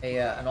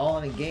an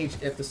all-in engage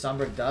if the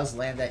Sombra does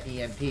land that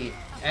EMP.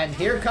 And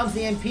here comes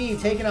the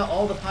EMP, taking out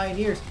all the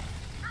Pioneers.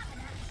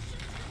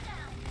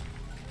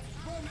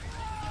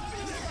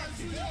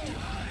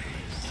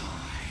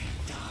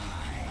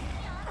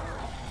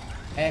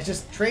 And it's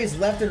just trays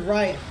left and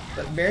right,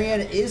 but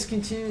Marietta is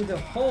continuing to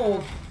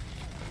hold.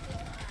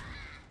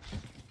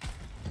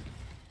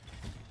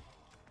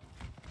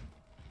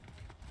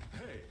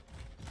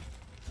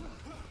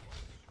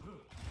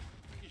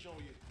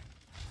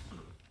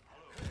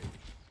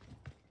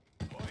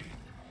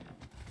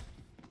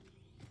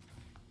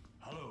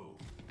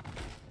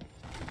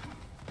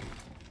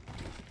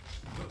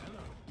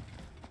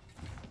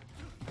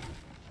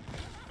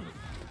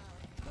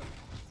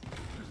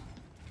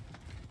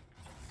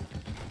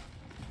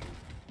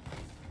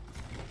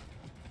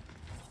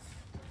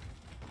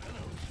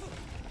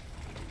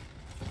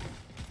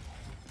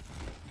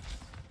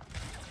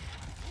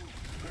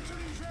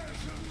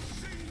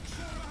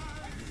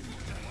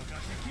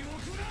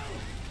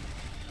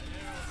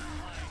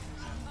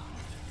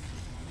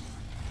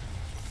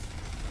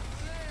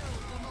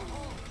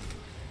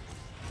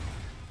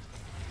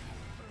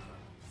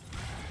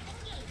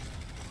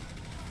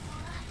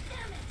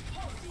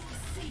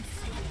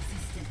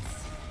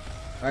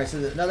 Alright, so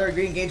another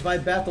re-engage by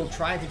Bethel,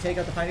 trying to take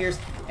out the Pioneers,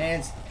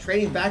 and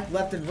trading back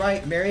left and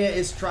right. Marietta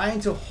is trying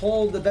to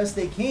hold the best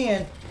they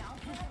can,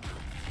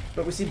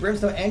 but we see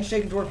Brimstone and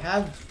Shaken Dwarf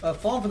have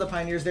fallen for the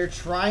Pioneers. They're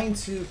trying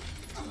to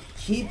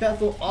keep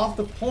Bethel off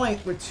the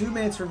point with 2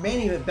 minutes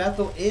remaining, but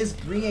Bethel is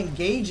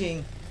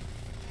re-engaging.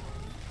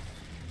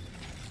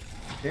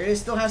 Marietta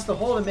still has to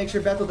hold and make sure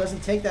Bethel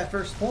doesn't take that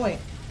first point.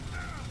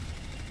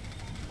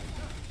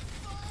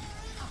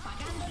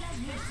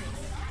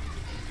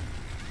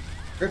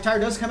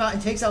 Riptire does come out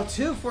and takes out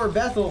 2 for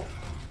Bethel.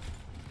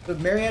 But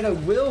Marietta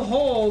will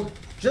hold,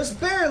 just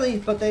barely,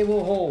 but they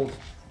will hold.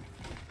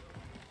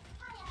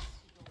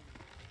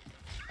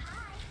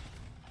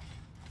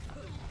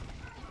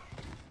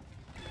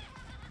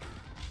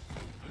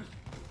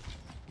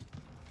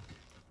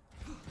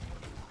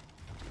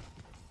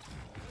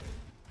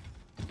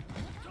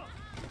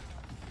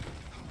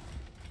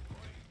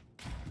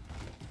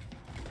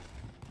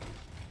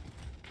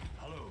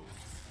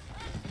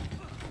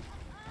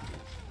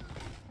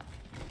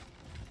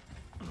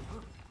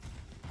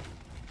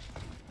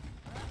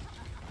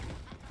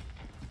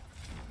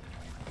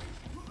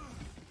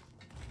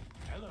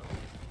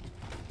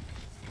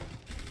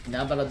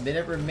 Now about a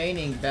minute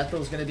remaining.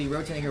 Bethel's going to be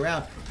rotating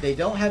around. They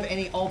don't have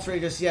any ult ready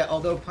just yet,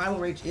 although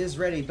Primal Rage is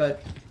ready,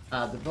 but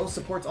both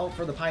supports ult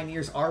for the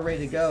Pioneers are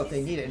ready to go if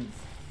they need it.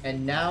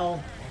 And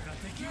now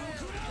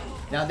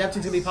Neptune's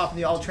going to be popping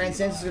the ult.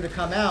 Transcendence is going to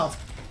come out.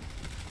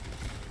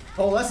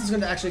 Coalescence is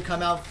going to actually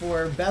come out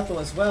for Bethel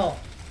as well.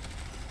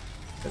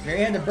 But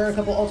Marietta to burn a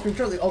couple ults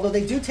prematurely, although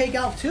they do take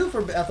out 2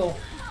 for Bethel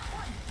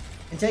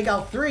and take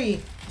out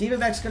 3.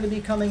 Divavex is going to be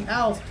coming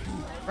out.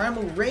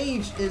 Primal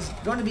Rage is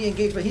going to be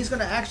engaged, but he's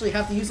going to actually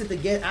have to use it to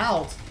get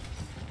out.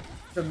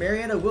 So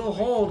Marietta will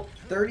hold.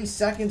 30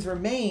 seconds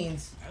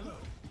remains.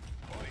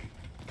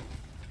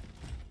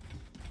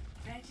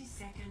 30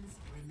 seconds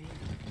remaining.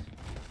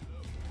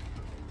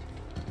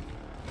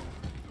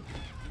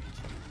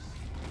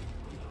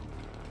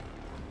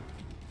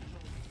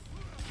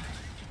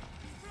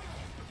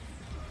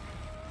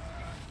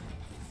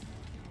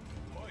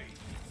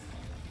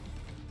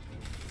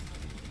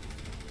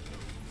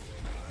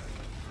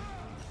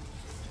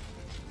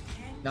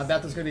 Now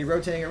Bethel's going to be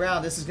rotating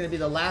around. This is going to be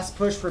the last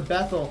push for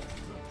Bethel.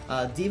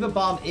 Diva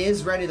Bomb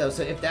is ready though,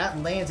 so if that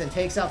lands and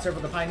takes out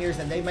several of the Pioneers,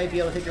 then they might be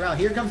able to take it around.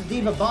 Here comes the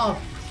Diva Bomb.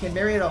 Can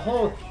Marietta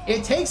hold?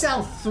 It takes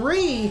out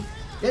 3.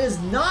 That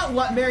is not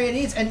what Marietta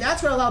needs, and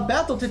that's going to allow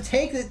Bethel to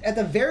take it at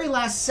the very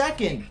last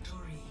second.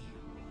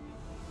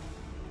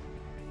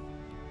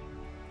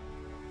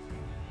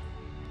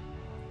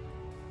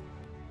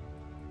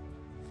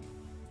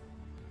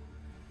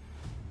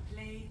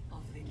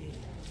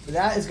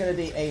 That is going to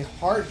be a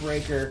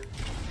heartbreaker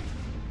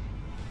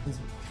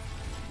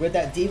with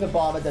that Diva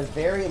Bomb at the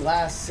very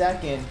last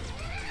second.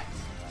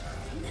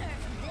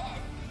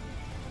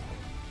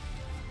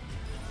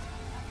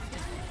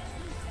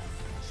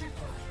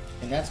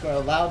 And that's going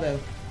to allow them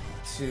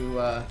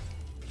to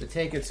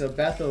take it. So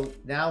Bethel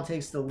now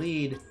takes the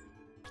lead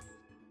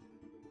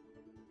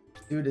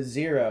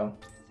 2-0.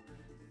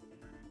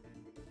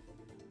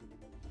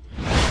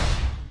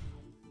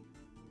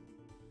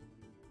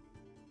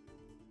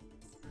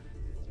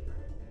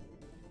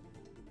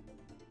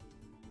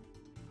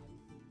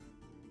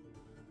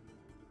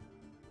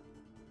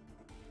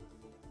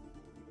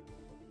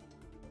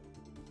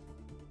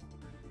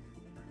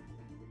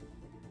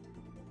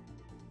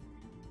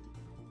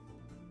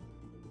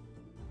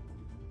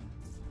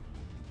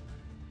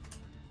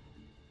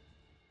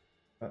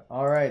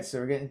 All right, so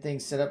we're getting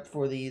things set up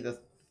for the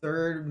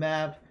third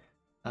map.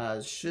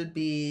 Should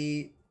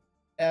be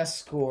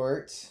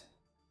Escort. So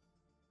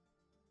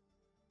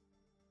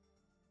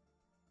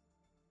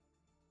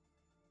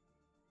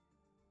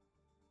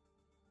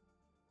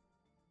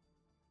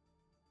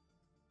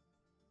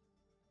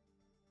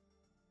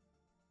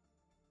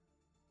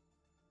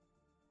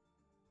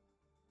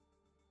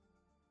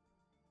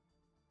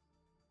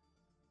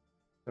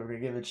we're gonna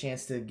give it a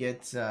chance to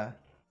get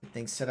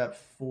things set up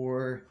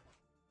for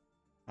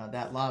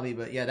that lobby.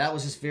 But yeah, that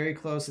was just very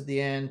close at the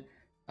end.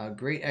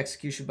 Great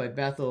execution by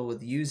Bethel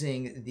with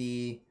using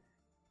the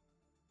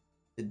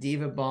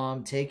Diva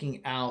Bomb,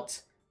 taking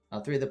out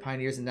 3 of the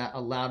Pioneers, and that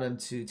allowed him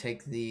to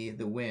take the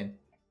win.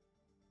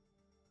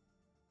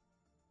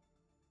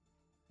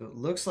 So it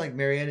looks like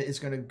Marietta is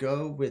going to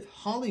go with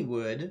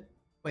Hollywood.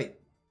 Wait,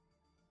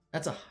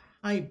 that's a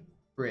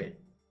hybrid.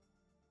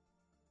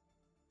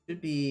 Should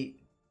be...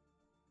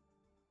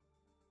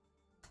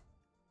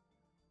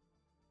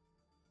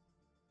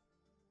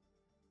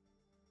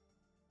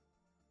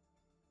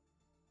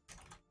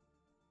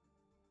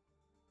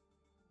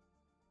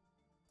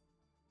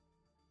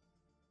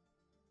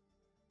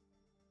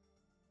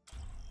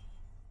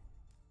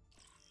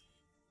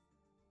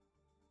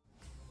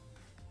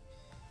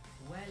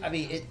 I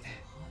mean, it...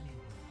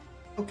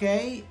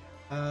 Okay.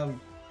 I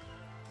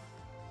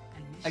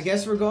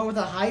guess we're going with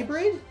a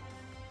hybrid?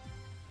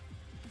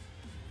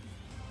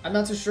 I'm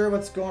not so sure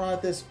what's going on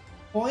at this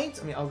point.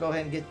 I mean, I'll go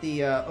ahead and get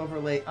the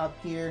overlay up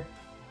here.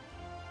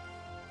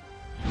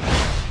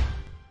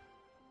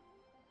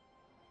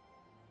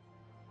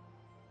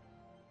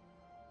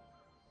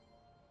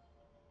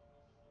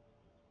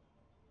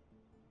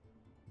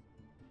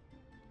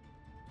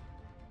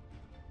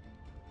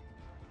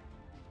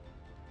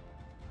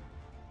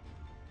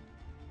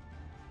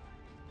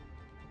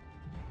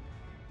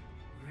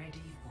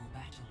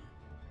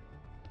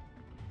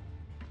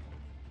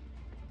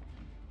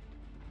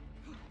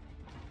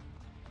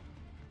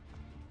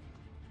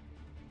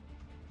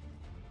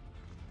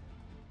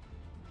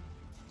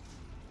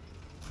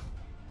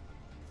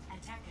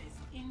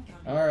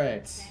 All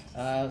right.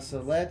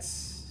 So let's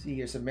see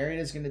here. So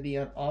Marietta's going to be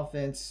on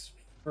offense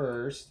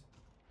first.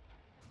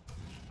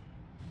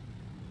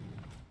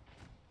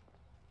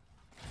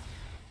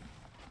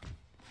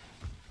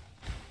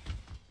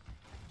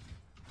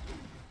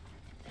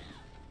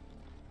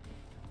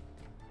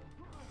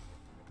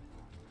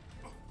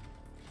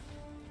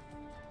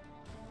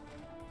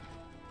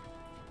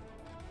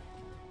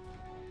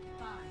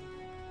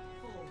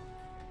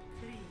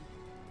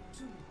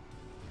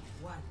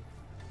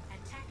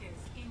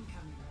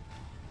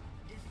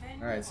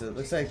 Alright, so it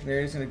looks like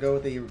Marietta's going to go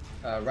with the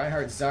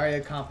Reinhardt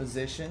Zarya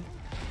composition.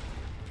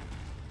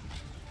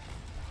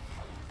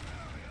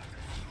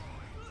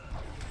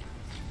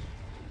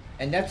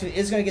 And Neptune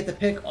is going to get the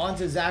pick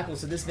onto Zackle,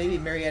 so this may be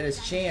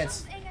Marietta's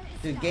chance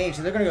to engage.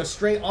 So they're going to go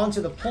straight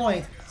onto the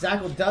point.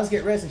 Zackle does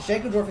get res, and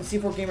Shankendorf and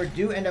C4 Gamer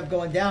do end up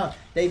going down.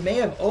 They may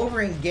have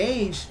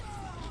over-engaged.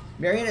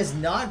 Marietta is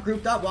not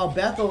grouped up while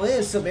Bethel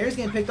is, so Marietta's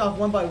getting picked off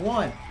one by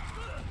one.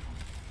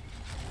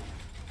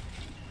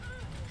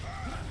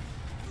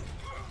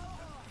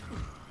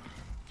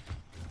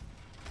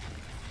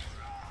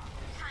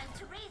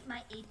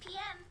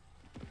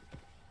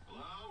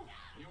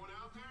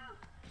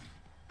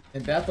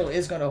 And Bethel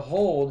is going to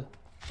hold.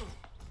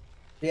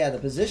 Yeah, the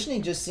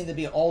positioning just seemed to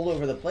be all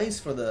over the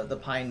place for the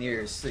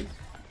Pioneers.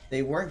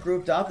 They weren't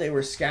grouped up, they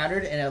were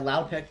scattered, and it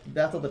allowed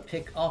Bethel to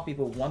pick off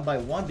people one by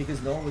one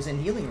because no one was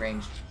in healing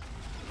range.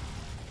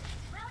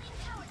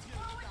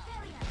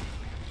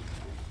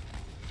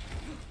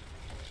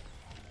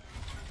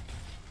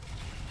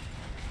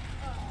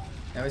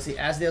 Now we see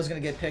Asdale's going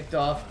to get picked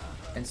off,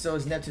 and so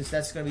is Neptune, so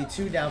that's going to be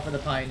 2 down for the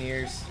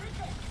Pioneers.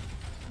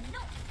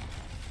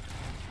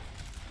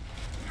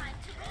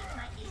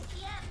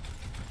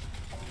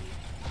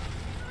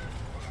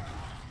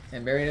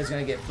 And Marietta's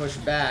going to get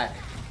pushed back.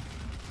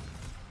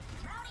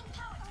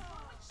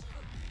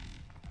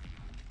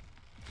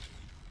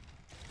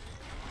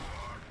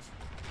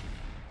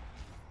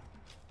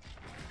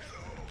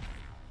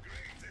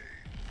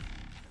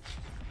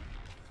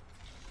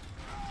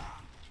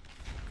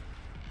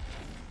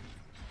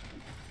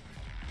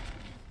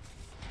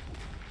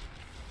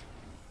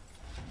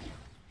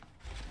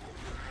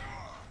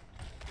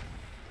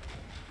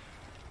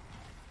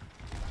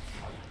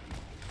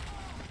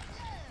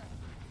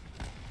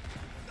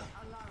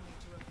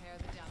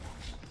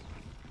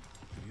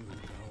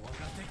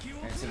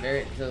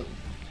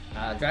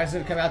 Dragon's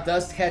gonna come out,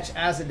 does catch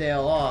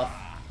Azadale off.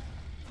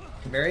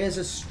 Marietta's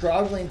just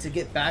struggling to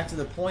get back to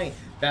the point.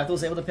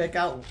 Bethel's able to pick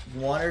out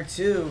 1 or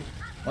 2.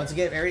 Once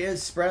again,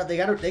 Marietta's spread out. They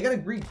gotta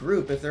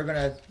regroup if they're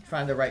gonna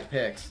find the right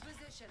picks.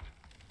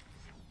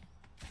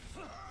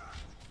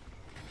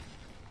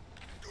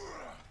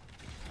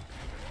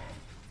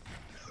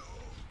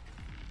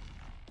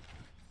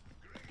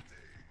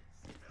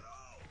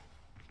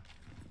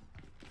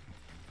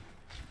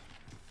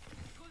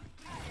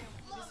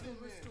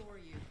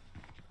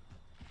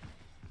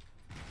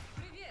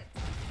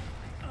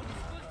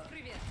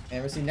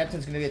 And we see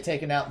Neptune's going to get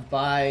taken out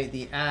by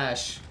the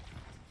Ashe.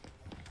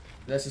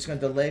 That's just going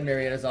to delay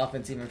Marietta's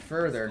offense even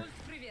further.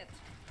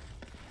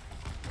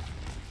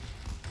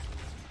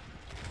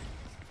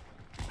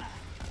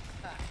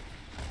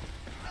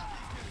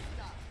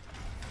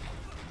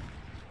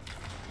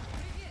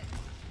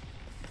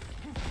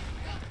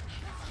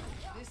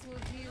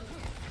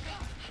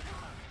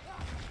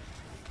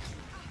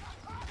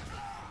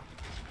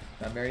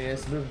 Now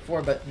Marietta's moving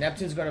forward, but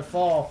Neptune's going to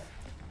fall.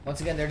 Once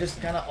again, they're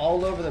just kind of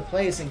all over the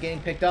place and getting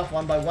picked off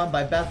one by one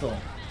by Bethel.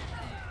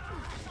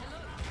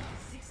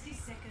 60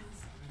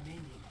 seconds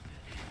remaining.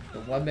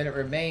 The 1 minute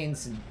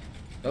remains, and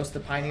most of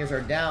the Pioneers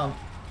are down.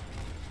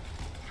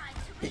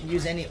 Didn't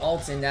use any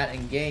ults in that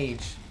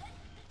engage.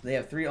 They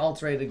have 3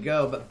 ults ready to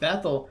go, but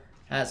Bethel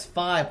has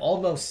 5,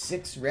 almost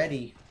 6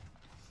 ready.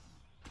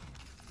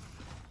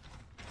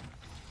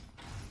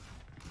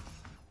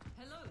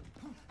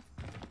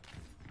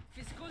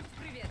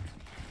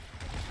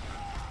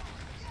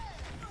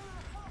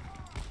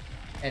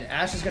 And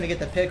Ashe is going to get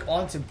the pick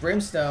onto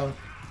Brimstone.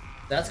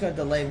 That's going to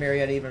delay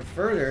Marietta even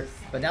further.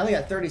 But now they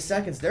got 30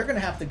 seconds. They're going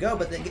to have to go.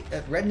 But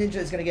Red Ninja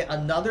is going to get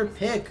another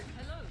pick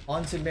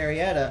onto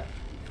Marietta.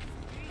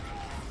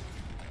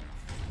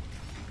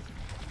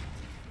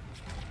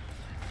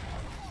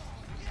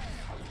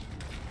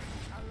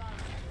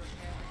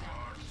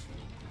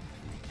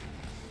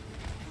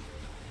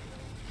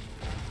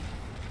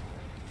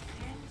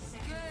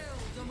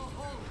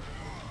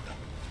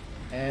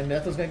 And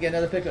Bethel's going to get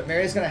another pick, but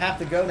Marietta's going to have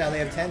to go now. They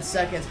have 10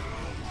 seconds.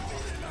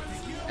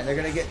 And they're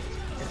going to get...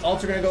 And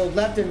Ultra going to go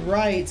left and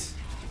right.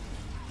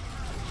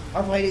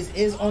 Harpo Hades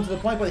is onto the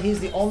point, but he's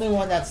the only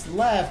one that's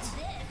left.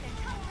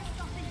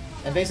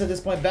 And basically at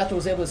this point, Bethel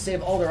was able to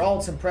save all their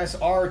ults and press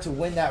R to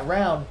win that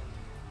round.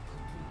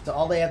 So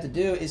all they have to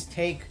do is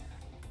take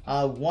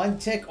 1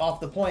 tick off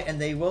the point, and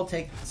they will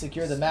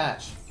secure the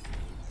match.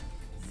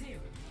 0-0.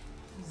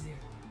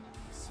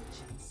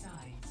 Switching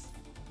sides.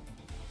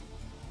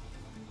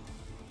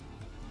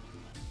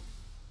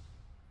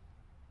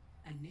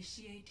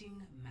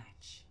 Initiating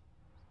match.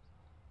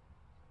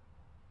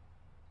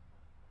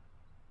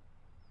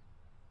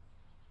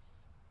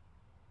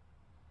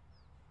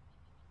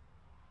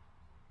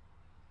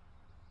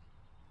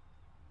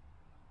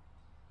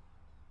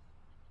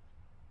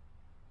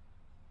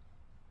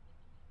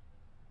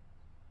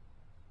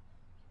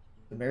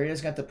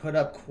 Marietta's got to put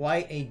up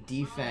quite a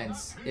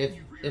defense.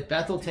 If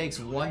Bethel takes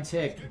one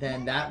tick,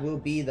 then that will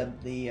be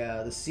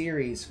the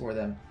series for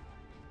them.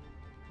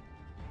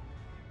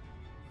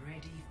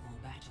 Ready for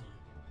battle.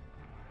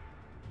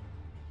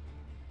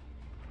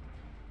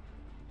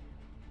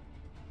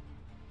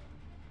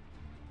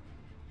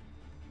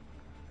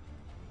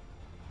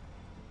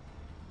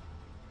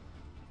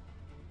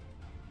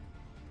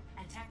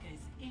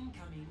 Attackers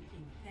incoming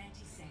in 30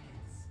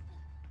 seconds.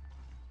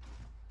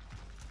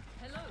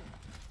 Hello.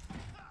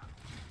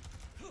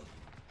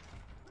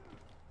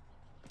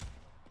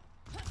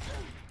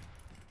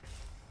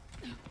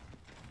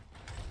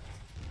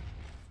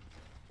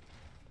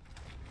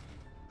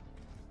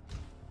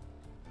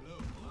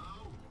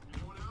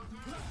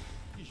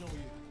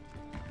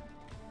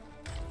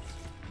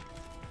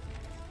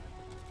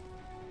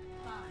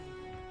 Five,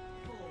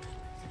 four,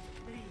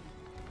 three,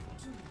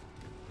 two,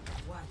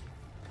 one.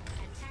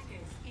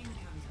 Attackers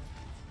incoming.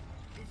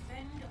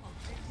 Defend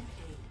objective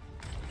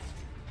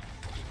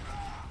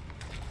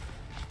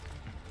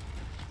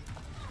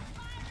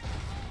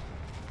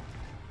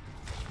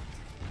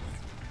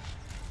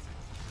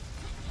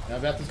A. Now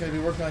Bethel's going to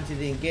be working on to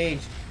the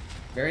engage.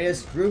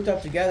 Marietta's grouped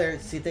up together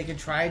to see if they can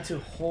try to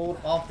hold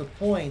off the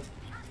point.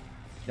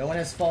 No one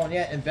has fallen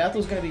yet, and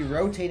Bethel's going to be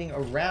rotating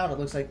around. It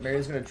looks like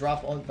Marietta's going to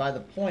drop on by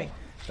the point,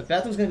 but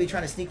Bethel's going to be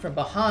trying to sneak from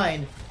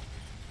behind.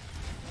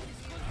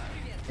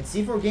 And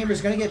C4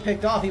 Gamer's going to get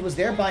picked off. He was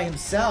there by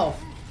himself.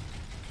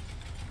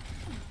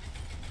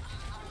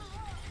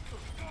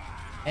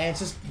 And it's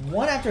just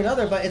one after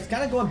another, but it's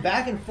kind of going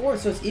back and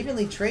forth, so it's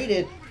evenly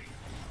traded.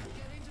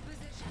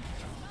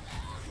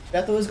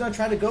 Bethel is going to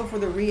try to go for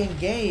the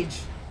re-engage,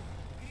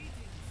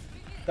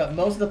 but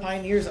most of the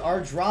Pioneers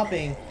are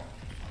dropping.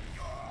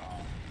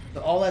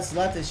 So all that's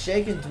left is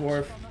Shaken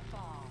Dwarf,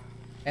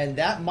 and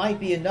that might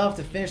be enough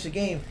to finish the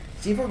game.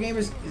 C4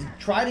 Gamers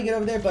try to get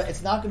over there, but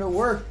it's not going to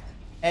work,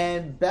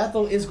 and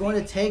Bethel is going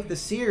to take the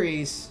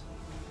series.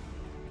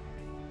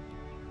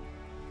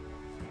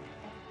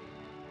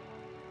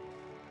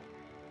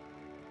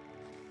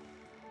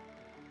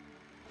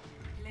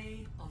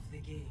 Play of the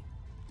game.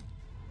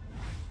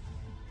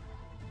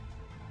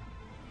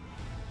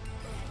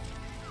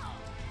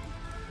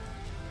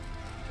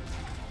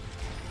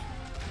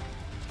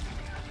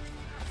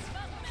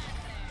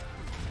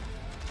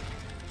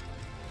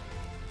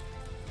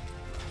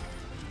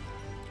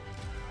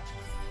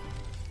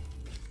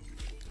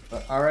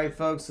 All right,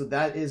 folks, so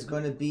that is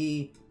going to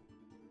be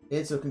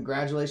it. So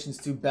congratulations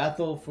to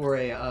Bethel for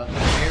a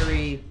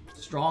very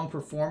strong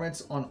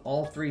performance on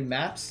all three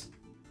maps.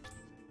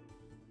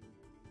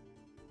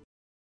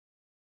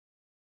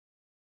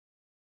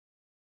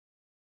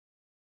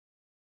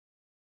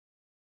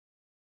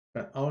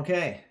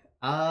 Okay.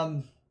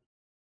 But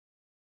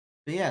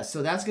yeah,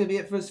 so that's going to be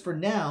it for us for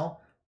now.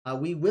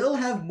 We will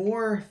have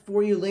more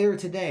for you later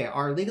today.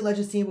 Our League of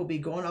Legends team will be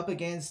going up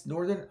against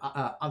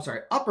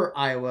Upper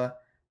Iowa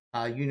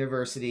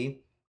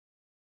University.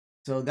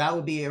 So that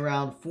will be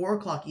around 4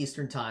 o'clock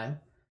Eastern time.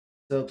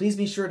 So please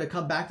be sure to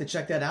come back to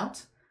check that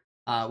out.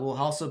 We'll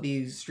also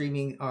be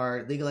streaming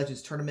our League of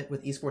Legends tournament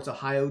with Esports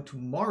Ohio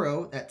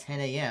tomorrow at 10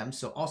 a.m.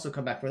 So also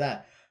come back for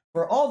that.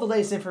 For all the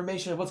latest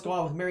information of what's going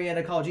on with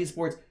Marietta College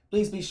Esports,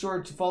 please be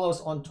sure to follow us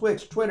on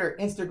Twitch, Twitter,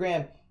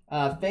 Instagram,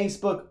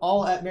 Facebook,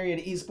 all at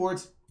Marietta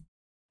Esports.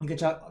 You can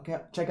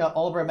check out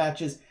all of our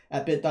matches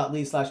at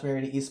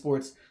bit.ly/Marietta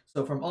Esports.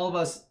 So from all of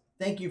us,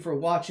 thank you for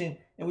watching,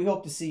 and we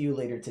hope to see you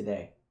later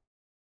today.